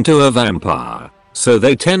nice thing to a vampire, so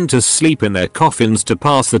they tend to sleep in their coffins to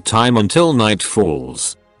pass the time until night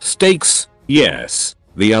falls. Stakes. Yes,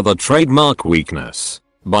 the other trademark weakness.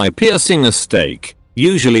 By piercing a stake,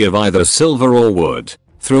 usually of either silver or wood,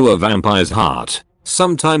 through a vampire's heart,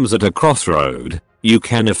 sometimes at a crossroad, you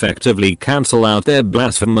can effectively cancel out their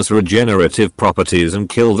blasphemous regenerative properties and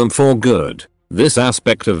kill them for good. This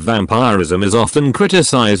aspect of vampirism is often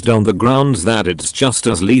criticized on the grounds that it's just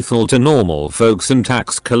as lethal to normal folks and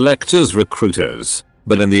tax collectors recruiters.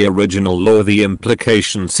 But in the original lore the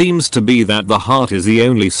implication seems to be that the heart is the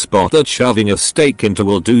only spot that shoving a stake into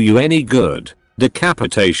will do you any good.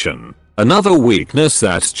 Decapitation. Another weakness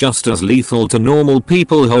that's just as lethal to normal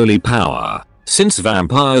people. Holy power. Since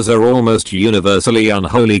vampires are almost universally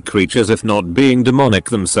unholy creatures if not being demonic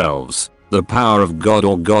themselves, the power of God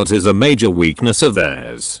or gods is a major weakness of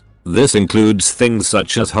theirs. This includes things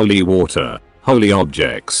such as holy water, holy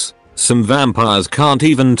objects. Some vampires can't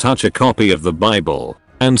even touch a copy of the Bible,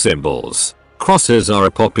 and symbols. Crosses are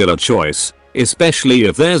a popular choice, especially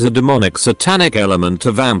if there's a demonic satanic element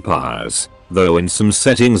to vampires, though in some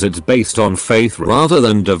settings it's based on faith rather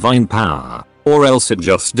than divine power, or else it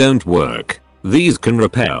just don't work. These can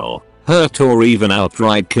repel, hurt or even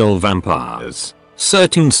outright kill vampires.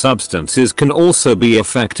 Certain substances can also be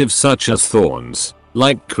effective such as thorns,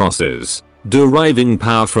 like crosses, deriving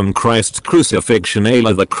power from Christ's crucifixion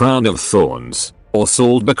aka the crown of thorns, or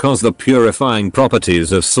salt because the purifying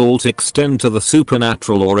properties of salt extend to the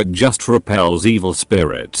supernatural or it just repels evil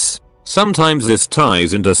spirits. Sometimes this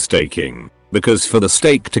ties into staking, because for the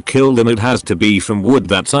stake to kill them it has to be from wood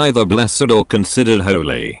that's either blessed or considered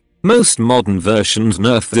holy. Most modern versions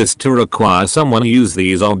nerf this to require someone use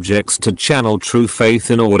these objects to channel true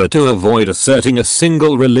faith in order to avoid asserting a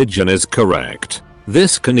single religion is correct.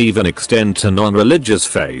 This can even extend to non-religious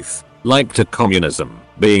faith, like to communism,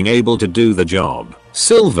 being able to do the job.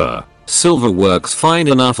 Silver. Silver works fine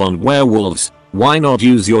enough on werewolves, why not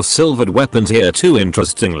use your silvered weapons here too?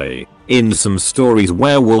 Interestingly, in some stories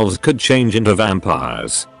werewolves could change into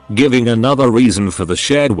vampires, giving another reason for the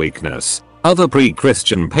shared weakness. Other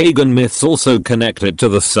pre-Christian pagan myths also connected to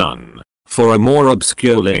the sun. For a more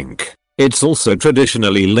obscure link, it's also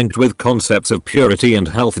traditionally linked with concepts of purity and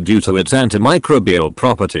health due to its antimicrobial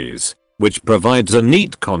properties, which provides a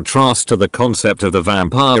neat contrast to the concept of the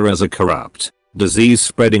vampire as a corrupt,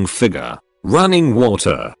 disease-spreading figure. Running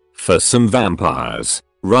water. For some vampires,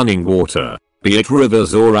 running water, be it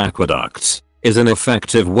rivers or aqueducts, is an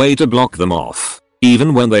effective way to block them off,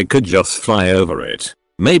 even when they could just fly over it.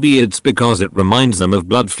 Maybe it's because it reminds them of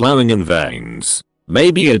blood flowing in veins.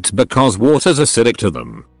 Maybe it's because water's acidic to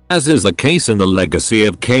them, as is the case in the Legacy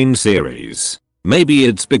of Kain series. Maybe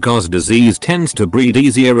it's because disease tends to breed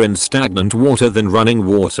easier in stagnant water than running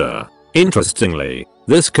water. Interestingly,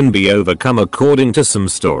 this can be overcome according to some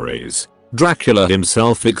stories. Dracula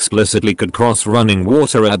himself explicitly could cross running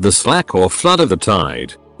water at the slack or flood of the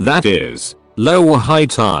tide, that is, low or high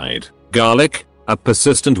tide. Garlic. A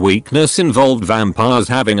persistent weakness involved vampires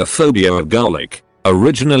having a phobia of garlic,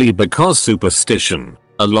 originally because superstition.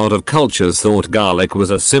 A lot of cultures thought garlic was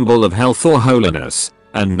a symbol of health or holiness,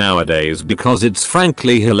 and nowadays because it's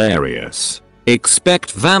frankly hilarious.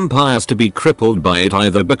 Expect vampires to be crippled by it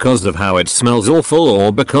either because of how it smells awful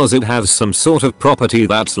or because it has some sort of property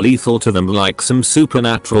that's lethal to them, like some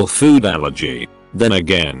supernatural food allergy. Then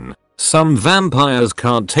again, some vampires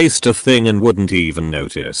can't taste a thing and wouldn't even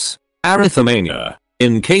notice. Arithmania.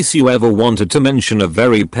 In case you ever wanted to mention a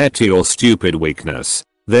very petty or stupid weakness,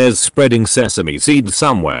 there's spreading sesame seeds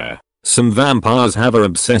somewhere. Some vampires have an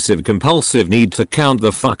obsessive compulsive need to count the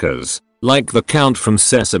fuckers, like the count from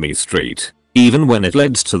Sesame Street, even when it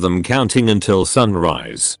leads to them counting until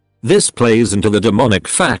sunrise. This plays into the demonic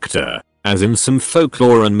factor, as in some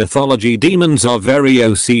folklore and mythology demons are very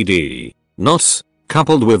OCD. Knots,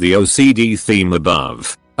 coupled with the OCD theme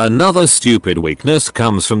above. Another stupid weakness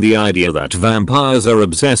comes from the idea that vampires are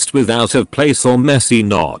obsessed with out of place or messy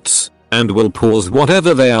knots, and will pause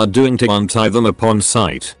whatever they are doing to untie them upon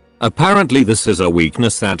sight. Apparently this is a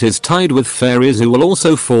weakness that is tied with fairies who will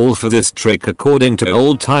also fall for this trick according to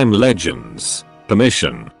old-time legends.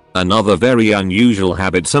 Permission. Another very unusual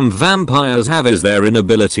habit some vampires have is their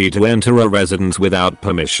inability to enter a residence without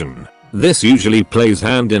permission. This usually plays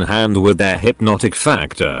hand in hand with their hypnotic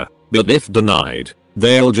factor, but if denied,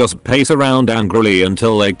 they'll just pace around angrily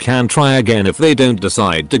until they can try again if they don't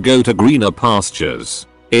decide to go to greener pastures.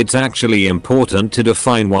 It's actually important to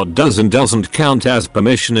define what does and doesn't count as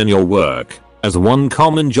permission in your work, as one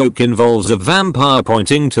common joke involves a vampire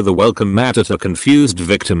pointing to the welcome mat at a confused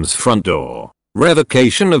victim's front door.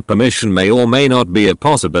 Revocation of permission may or may not be a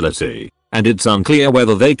possibility, and it's unclear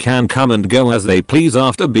whether they can come and go as they please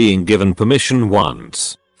after being given permission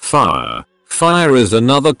once. Fire. Fire is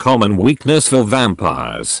another common weakness for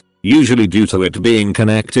vampires, usually due to it being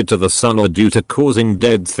connected to the sun or due to causing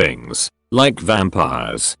dead things, like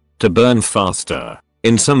vampires, to burn faster.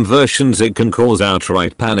 In some versions it can cause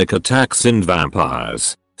outright panic attacks in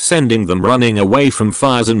vampires, sending them running away from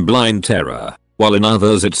fires in blind terror, while in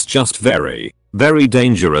others it's just very, very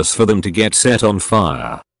dangerous for them to get set on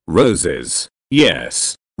fire. Roses.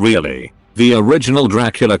 Yes, really. The original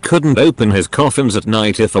Dracula couldn't open his coffins at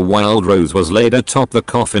night if a wild rose was laid atop the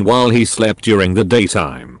coffin while he slept during the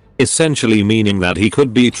daytime, essentially meaning that he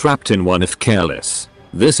could be trapped in one if careless.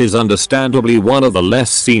 This is understandably one of the less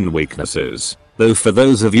seen weaknesses, though for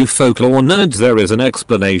those of you folklore nerds there is an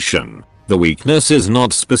explanation. The weakness is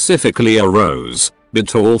not specifically a rose, but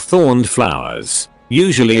tall thorned flowers,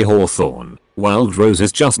 usually hawthorn. Wild rose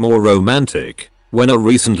is just more romantic. When a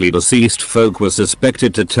recently deceased folk was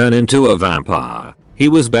suspected to turn into a vampire, he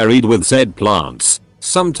was buried with said plants,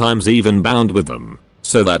 sometimes even bound with them,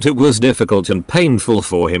 so that it was difficult and painful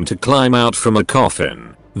for him to climb out from a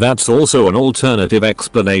coffin. That's also an alternative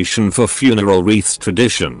explanation for funeral wreaths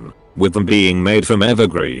tradition, with them being made from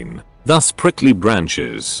evergreen, thus prickly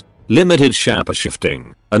branches. Limited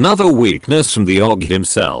shapeshifting. Another weakness from the Og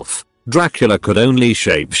himself. Dracula could only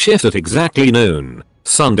shapeshift at exactly noon,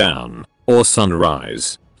 sundown, or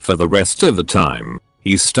sunrise. For the rest of the time,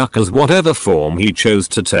 he's stuck as whatever form he chose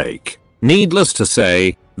to take. Needless to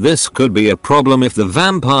say, this could be a problem if the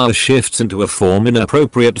vampire shifts into a form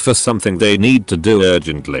inappropriate for something they need to do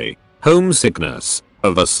urgently. Homesickness,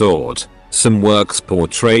 of a sort. Some works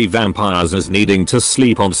portray vampires as needing to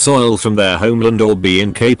sleep on soil from their homeland or be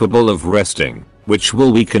incapable of resting, which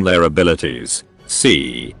will weaken their abilities.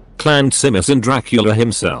 See Clancymus and Dracula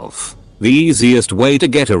himself. The easiest way to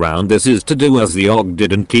get around this is to do as the Og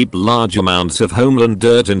did and keep large amounts of homeland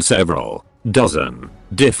dirt in several dozen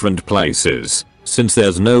different places, since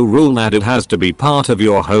there's no rule that it has to be part of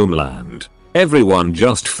your homeland. Everyone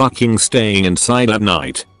just fucking staying inside at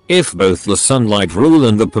night. If both the sunlight rule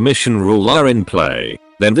and the permission rule are in play,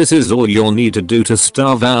 then this is all you'll need to do to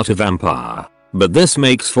starve out a vampire. But this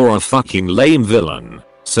makes for a fucking lame villain,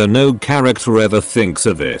 so no character ever thinks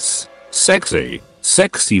of this. Sexy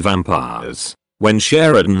vampires. When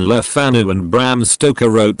Sheridan Le Fanu and Bram Stoker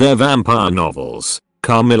wrote their vampire novels,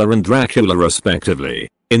 Carmilla and Dracula respectively,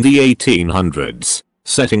 in the 1800s,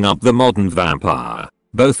 setting up the modern vampire,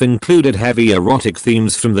 both included heavy erotic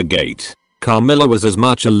themes from the gate. Carmilla was as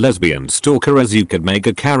much a lesbian stalker as you could make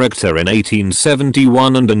a character in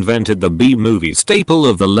 1871 and invented the B-movie staple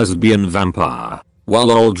of the lesbian vampire, while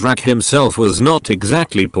old Drac himself was not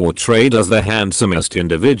exactly portrayed as the handsomest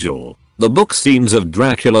individual. The book scenes of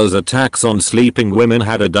Dracula's attacks on sleeping women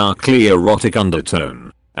had a darkly erotic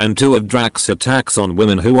undertone, and two of Drac's attacks on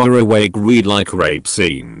women who are awake read like rape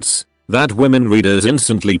scenes that women readers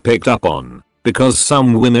instantly picked up on, because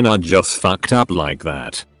some women are just fucked up like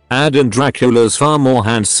that. Add in Dracula's far more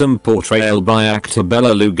handsome portrayal by actor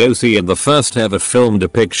Bela Lugosi in the first ever film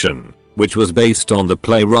depiction, which was based on the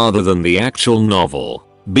play rather than the actual novel,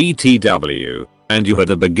 BTW, and you had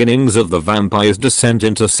the beginnings of the vampire's descent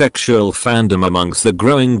into sexual fandom amongst the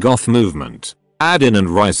growing goth movement. Add in Anne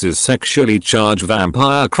Rice's sexually charged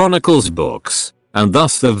Vampire Chronicles books, and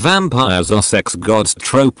thus the vampires are sex gods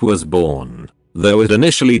trope was born, though it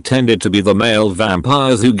initially tended to be the male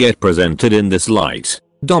vampires who get presented in this light,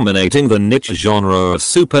 dominating the niche genre of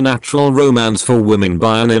supernatural romance for women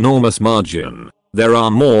by an enormous margin. There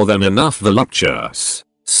are more than enough voluptuous,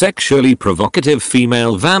 sexually provocative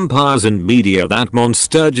female vampires in media that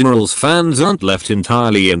Monster General's fans aren't left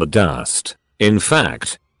entirely in the dust. In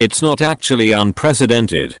fact, it's not actually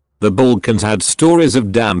unprecedented. The Balkans had stories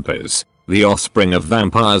of dampers, the offspring of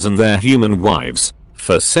vampires and their human wives,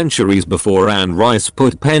 for centuries before Anne Rice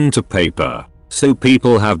put pen to paper. So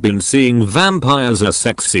people have been seeing vampires as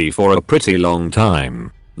sexy for a pretty long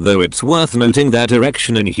time. Though it's worth noting that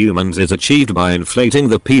erection in humans is achieved by inflating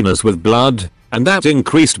the penis with blood, and that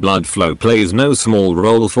increased blood flow plays no small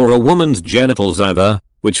role for a woman's genitals either,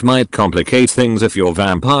 which might complicate things if your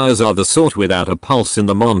vampires are the sort without a pulse in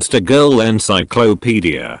the Monster Girl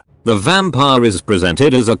encyclopedia. The vampire is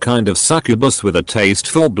presented as a kind of succubus with a taste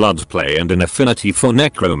for bloodplay and an affinity for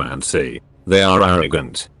necromancy. They are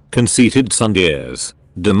arrogant, conceited tsundeers,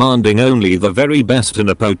 demanding only the very best in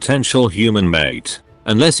a potential human mate,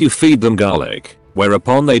 unless you feed them garlic,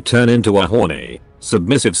 whereupon they turn into a horny,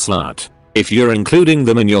 submissive slut. If you're including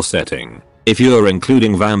them in your setting, if you're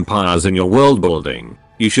including vampires in your world building,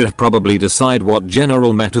 you should probably decide what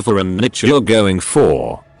general metaphor and niche you're going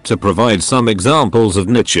for. To provide some examples of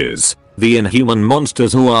niches, the inhuman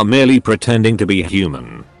monsters who are merely pretending to be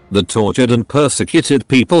human, the tortured and persecuted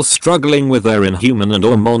people struggling with their inhuman and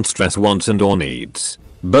or monstrous wants and or needs,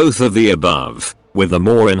 both of the above, with the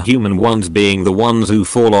more inhuman ones being the ones who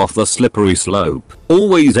fall off the slippery slope.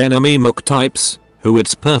 Always enemy muck types, who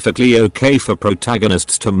it's perfectly okay for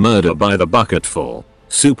protagonists to murder by the bucketful.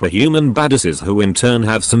 Superhuman badasses who in turn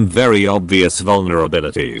have some very obvious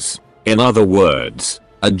vulnerabilities. In other words,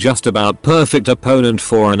 a just about perfect opponent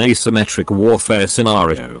for an asymmetric warfare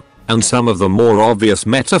scenario. And some of the more obvious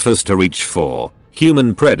metaphors to reach for: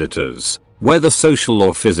 human predators, whether social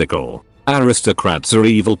or physical, aristocrats or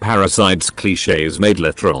evil parasites, cliches made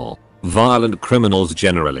literal, violent criminals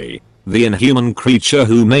generally, the inhuman creature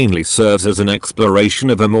who mainly serves as an exploration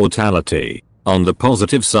of immortality. On the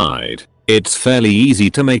positive side, it's fairly easy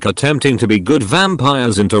to make attempting to be good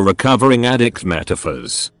vampires into recovering addict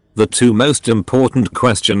metaphors. The two most important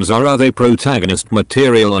questions are they protagonist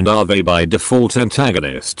material and are they by default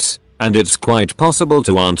antagonists? And it's quite possible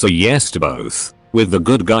to answer yes to both, with the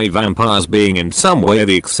good guy vampires being in some way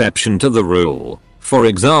the exception to the rule. For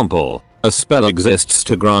example, a spell exists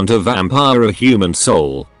to grant a vampire a human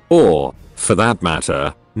soul, or, for that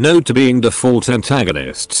matter, no to being default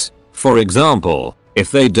antagonists. For example,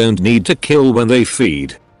 if they don't need to kill when they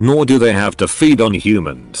feed, nor do they have to feed on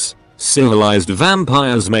humans, civilized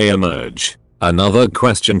vampires may emerge. Another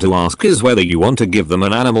question to ask is whether you want to give them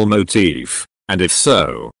an animal motif, and if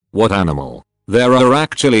so, what animal? There are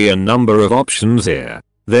actually a number of options here.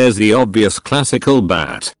 There's the obvious classical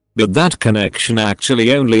bat, but that connection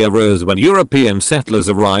actually only arose when European settlers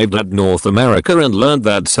arrived at North America and learned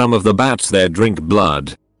that some of the bats there drink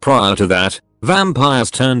blood. Prior to that,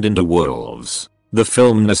 vampires turned into wolves. The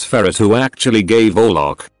film Nosferatu actually gave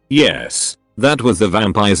Orlok, yes, that was the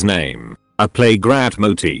vampire's name, a plague rat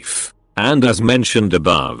motif. And as mentioned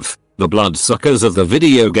above, the bloodsuckers of the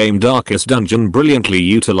video game Darkest Dungeon brilliantly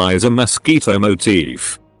utilize a mosquito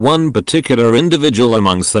motif. One particular individual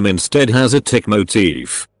amongst them instead has a tick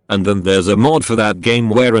motif. And then there's a mod for that game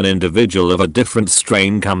where an individual of a different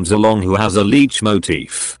strain comes along who has a leech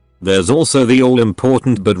motif. There's also the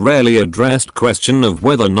all-important but rarely addressed question of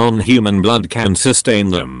whether non-human blood can sustain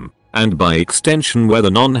them, and by extension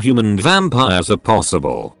whether non-human vampires are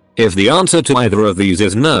possible. If the answer to either of these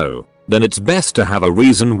is no, then it's best to have a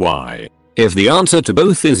reason why. If the answer to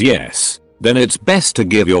both is yes, then it's best to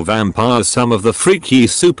give your vampires some of the freaky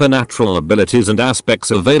supernatural abilities and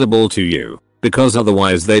aspects available to you, because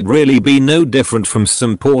otherwise they'd really be no different from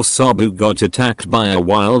some poor sob who got attacked by a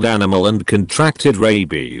wild animal and contracted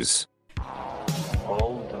rabies.